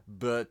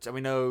 but and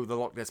we know the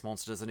Loch Ness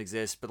Monster doesn't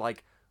exist, but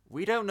like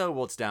we don't know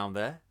what's down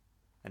there,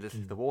 and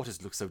the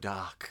waters look so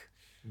dark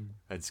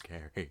and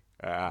scary.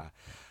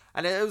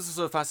 And it also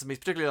sort of fascinates me,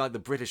 particularly like the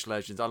British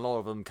legends. A lot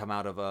of them come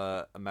out of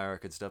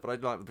American stuff, but I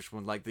like the British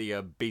ones, like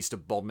the Beast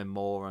of Bodmin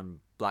Moor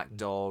and Black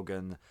Dog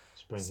and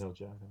Spring Hill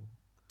Jack.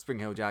 Spring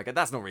Hill Jack. And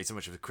that's not really so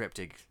much of a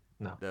cryptic.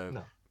 No.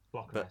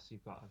 Loch Ness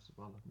you've got as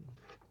well. Haven't you?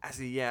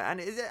 Actually, yeah, and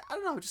I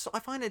don't know, just I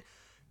find it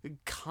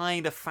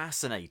kind of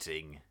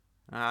fascinating.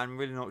 I'm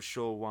really not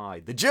sure why.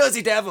 The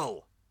Jersey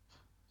Devil.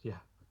 Yeah.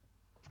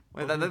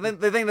 Well,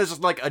 they think there's just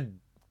like a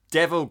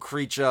devil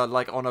creature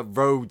like on a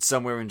road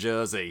somewhere in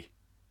Jersey.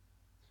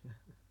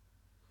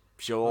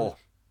 Sure.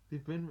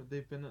 They've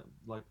been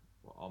like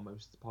our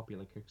most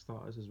popular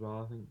Kickstarters as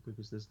well. I think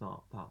because there's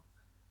not that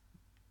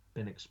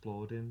been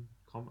explored in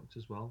comics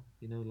as well.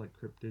 You know, like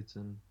cryptids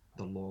and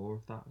the lore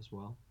of that as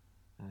well.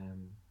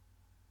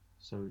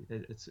 So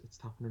it's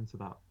tapping into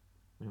that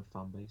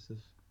fan base of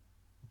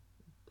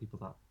people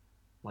that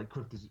like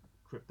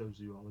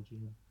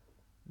cryptozoology.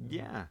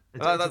 Yeah,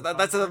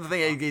 that's another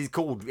thing it is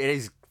called.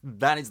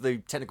 That is the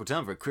technical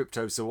term for it,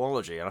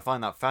 cryptozoology, and I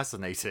find that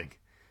fascinating.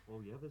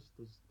 Well, yeah, there's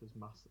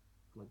massive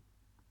like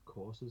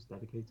courses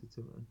dedicated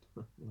to it, and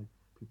like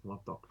people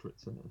have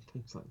doctorates in it and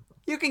things like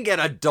that. You can get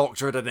a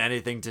doctorate in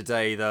anything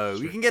today, though.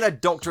 You can get a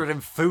doctorate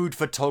in food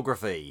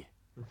photography.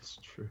 That's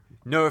true.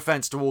 No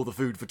offense to all the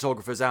food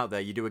photographers out there,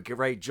 you do a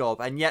great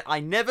job, and yet I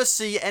never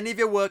see any of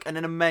your work in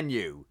a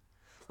menu.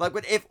 Like,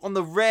 but if on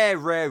the rare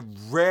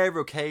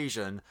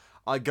occasion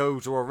I go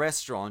to a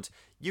restaurant,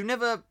 you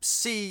never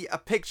see a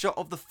picture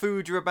of the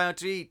food you're about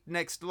to eat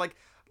next to, like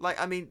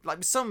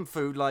some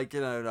food, like,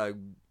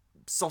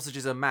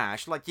 sausages and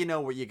mash, like, you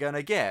know what you're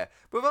gonna get.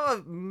 But with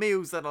other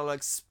meals that are,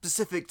 like,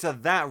 specific to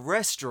that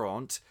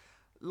restaurant,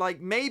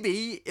 like,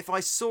 maybe if I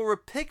saw a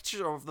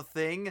picture of the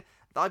thing,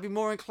 I'd be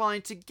more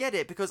inclined to get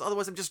it, because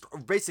otherwise I'm just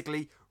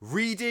basically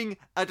reading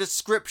a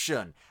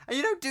description. And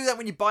you don't do that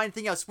when you buy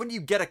anything else. When you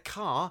get a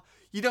car,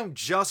 you don't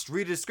just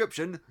read a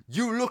description,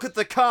 you look at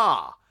the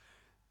car.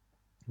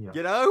 Yeah.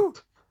 You know?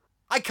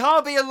 I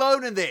can't be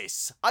alone in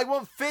this. I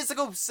want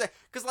physical...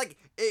 Because, like,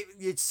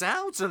 it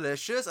sounds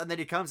delicious, and then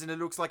it comes in and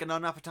it looks like an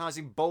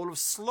unappetizing bowl of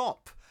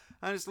slop.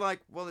 And it's like,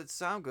 well, it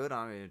sounds good,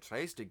 I mean, it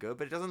tasted good,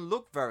 but it doesn't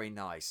look very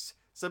nice.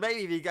 So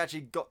maybe if you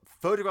actually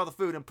photograph the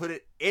food and put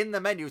it in the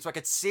menu so I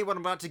could see what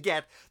I'm about to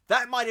get,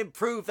 that might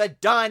improve the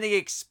dining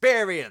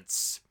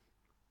experience.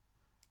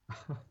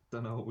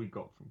 Don't know what we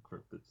got from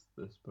cryptids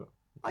this, but...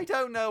 I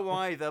don't know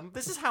either.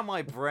 This is how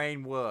my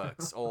brain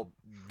works, or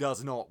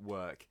does not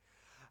work.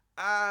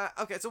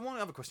 Okay, so one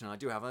other question I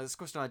do have, this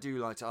question I do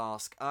like to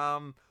ask.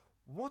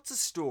 What's a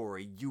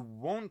story you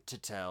want to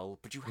tell,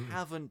 but you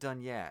haven't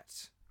done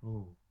yet?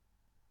 Ooh.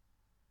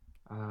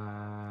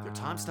 Your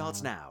time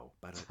starts now.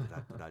 There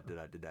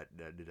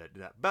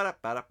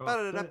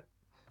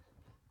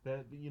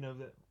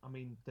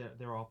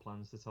are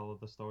plans to tell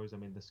other stories. I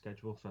mean, the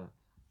schedule for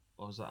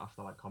us at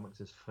Afterlight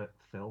Comics is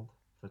filled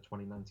for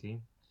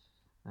 2019.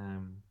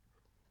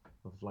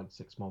 With like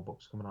 6 more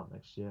books coming out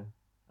next year.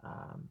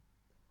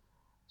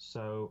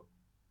 So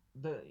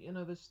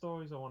there's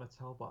stories I want to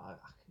tell, but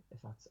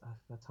if I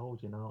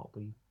told you now, I'll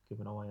be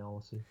giving away all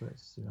the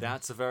secrets.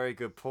 That's a very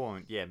good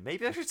point. Yeah,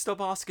 maybe I should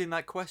stop asking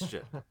that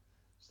question.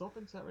 Stop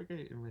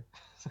interrogating me.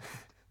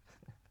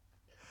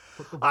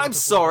 I'm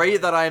sorry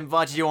that I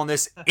invited you on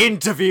this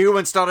interview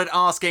and started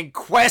asking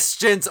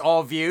questions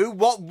of you.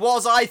 What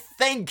was I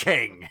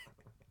thinking?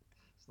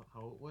 It's not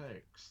how it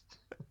works.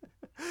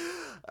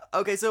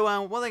 Okay, so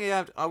one thing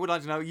I would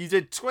like to know, you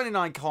did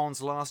 29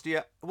 cons last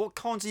year. What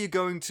cons are you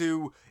going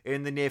to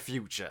in the near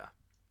future?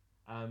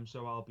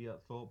 So I'll be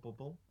at Thought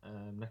Bubble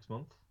next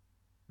month.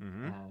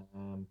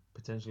 Mm-hmm.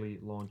 Potentially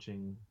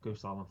launching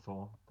Ghost Island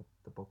 4,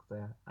 the book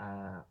there.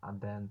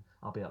 And then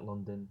I'll be at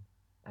London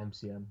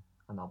MCM,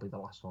 and that'll be the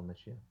last one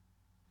this year.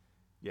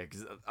 Yeah,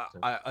 because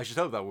I should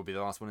hope that will be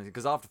the last one,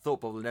 because after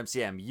Thought Bubble and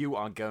MCM, you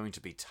are going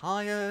to be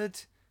tired.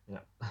 Yeah.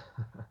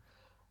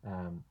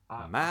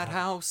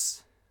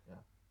 Madhouse.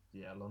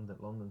 Yeah,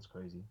 London's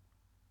crazy.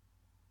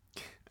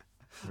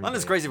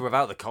 London's crazy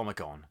without the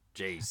Comic-Con.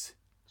 Jeez.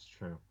 It's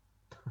true.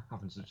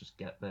 Having to just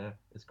get there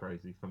is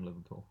crazy from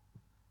Liverpool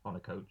on a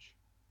coach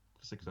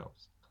for 6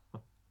 hours.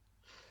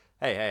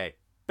 Hey.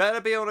 Better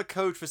be on a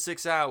coach for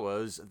 6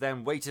 hours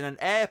than wait in an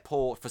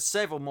airport for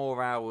several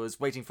more hours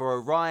waiting for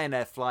a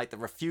Ryanair flight that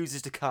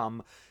refuses to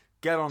come.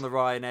 Get on the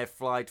Ryanair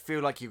flight,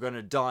 feel like you're going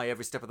to die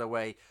every step of the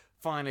way,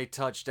 finally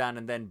touch down,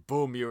 and then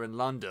boom, you're in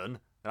London.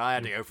 That I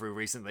had to go through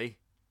recently.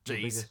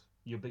 Jeez.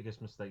 Your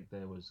biggest mistake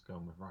there was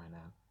going with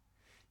Ryanair.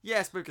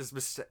 Yes, because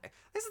this is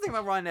the thing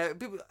about Ryanair.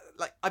 People,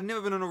 like, I've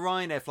never been on a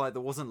Ryanair flight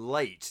that wasn't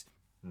late.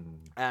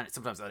 And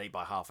sometimes they're late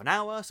by half an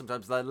hour,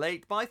 sometimes they're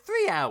late by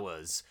 3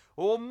 hours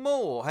or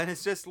more. And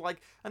it's just like,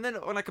 and then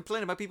when I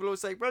complain about people always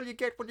say, well, you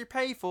get what you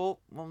pay for.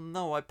 Well,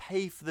 no, I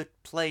pay for the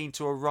plane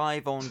to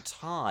arrive on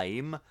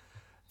time.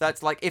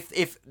 That's like,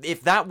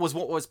 if that was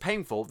what I was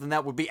paying for, then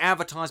that would be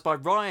advertised by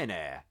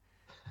Ryanair.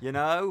 You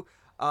know?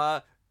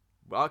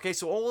 Okay,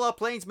 so all our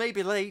planes may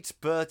be late,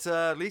 but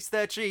at least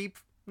they're cheap.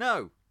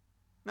 No,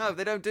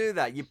 they don't do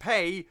that. You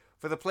pay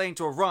for the plane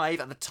to arrive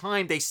at the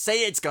time they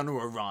say it's going to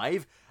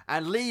arrive,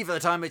 and leave at the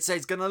time it says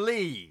it's going to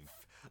leave.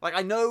 Like,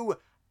 I know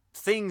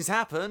things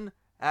happen,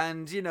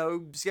 and, you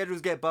know,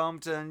 schedules get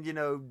bumped, and, you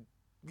know,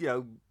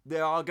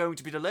 there are going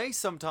to be delays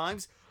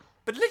sometimes,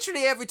 but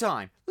literally every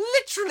time.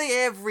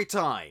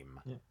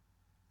 Yeah.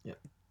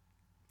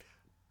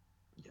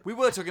 We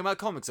were talking about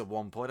comics at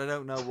one point. I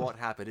don't know what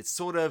happened. It's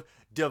sort of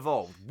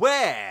devolved.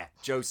 Where,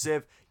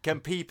 Joseph, can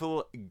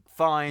people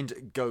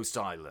find Ghost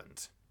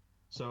Island?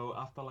 So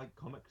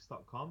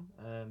afterlikecomics.com,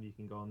 you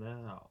can go on there.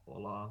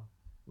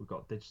 We've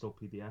got digital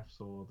PDFs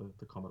or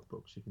the comic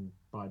books you can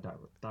buy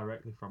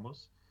directly from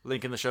us.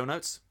 Link in the show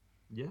notes.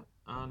 Yeah,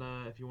 and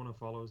if you want to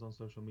follow us on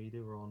social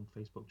media, we're on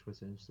Facebook,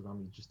 Twitter,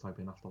 Instagram. You just type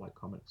in Afterlight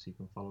Comics, you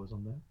can follow us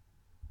on there.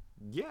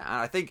 Yeah,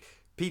 and I think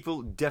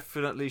people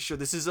definitely should.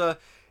 This is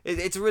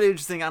it's really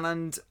interesting,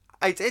 and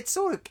it's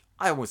sort of,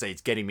 I won't say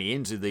it's getting me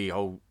into the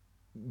whole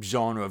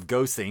genre of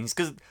ghost things,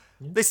 because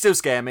they still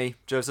scare me,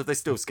 Joseph. They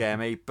still scare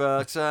me,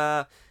 but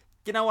you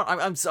know what?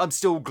 I'm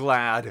still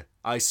glad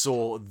I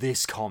saw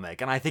this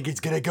comic, and I think it's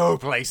gonna go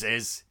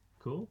places.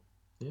 Cool.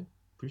 Yeah,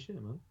 appreciate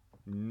it, man.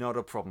 Not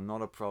a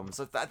problem.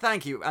 So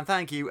thank you, and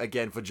thank you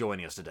again for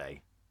joining us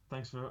today.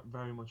 Thanks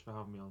very much for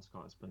having me on,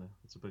 Scott. It's been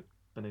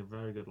a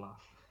very good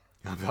laugh.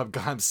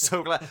 I'm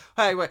so glad.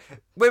 Hey, wait,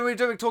 when we're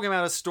talking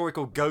about a story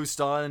called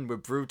Ghost Island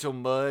with brutal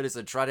murders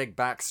and tragic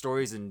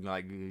backstories and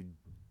like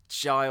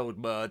child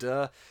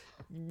murder,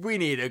 we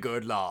need a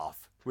good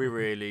laugh. We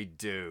really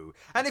do.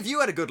 And if you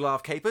had a good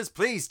laugh, Capers,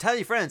 please tell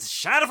your friends,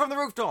 shout it from the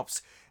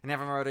rooftops. And if you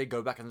haven't already,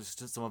 go back and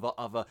listen to some of our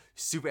other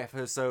super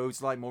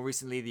episodes, like more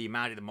recently the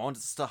Maddie the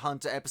Monster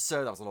Hunter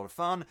episode. That was a lot of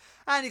fun.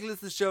 And you can listen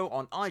to the show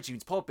on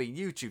iTunes, Podbean,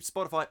 YouTube,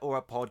 Spotify, or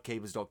at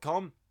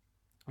podcapers.com.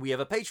 We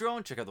have a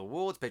Patreon. Check out the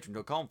awards,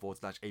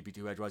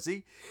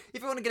 patreon.com/AP2HYC.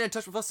 If you want to get in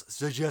touch with us,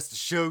 suggest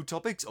show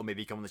topics, or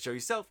maybe come on the show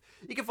yourself,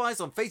 you can find us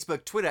on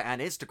Facebook, Twitter,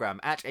 and Instagram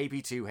at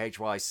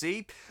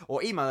AP2HYC,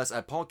 or email us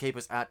at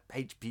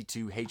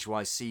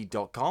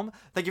podcapers@ap2hyc.com.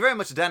 Thank you very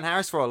much to Dan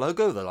Harris for our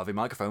logo, the lovely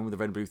microphone with the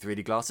red and blue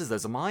 3D glasses,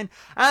 those are mine,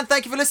 and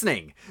thank you for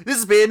listening. This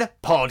has been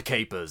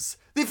Podcapers,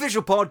 the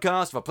official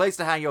podcast of a place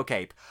to hang your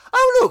cape.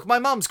 Oh look, my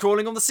mum's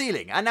crawling on the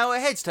ceiling, and now her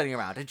head's turning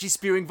around and she's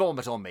spewing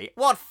vomit on me.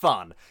 What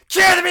fun!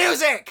 Cue the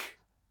music!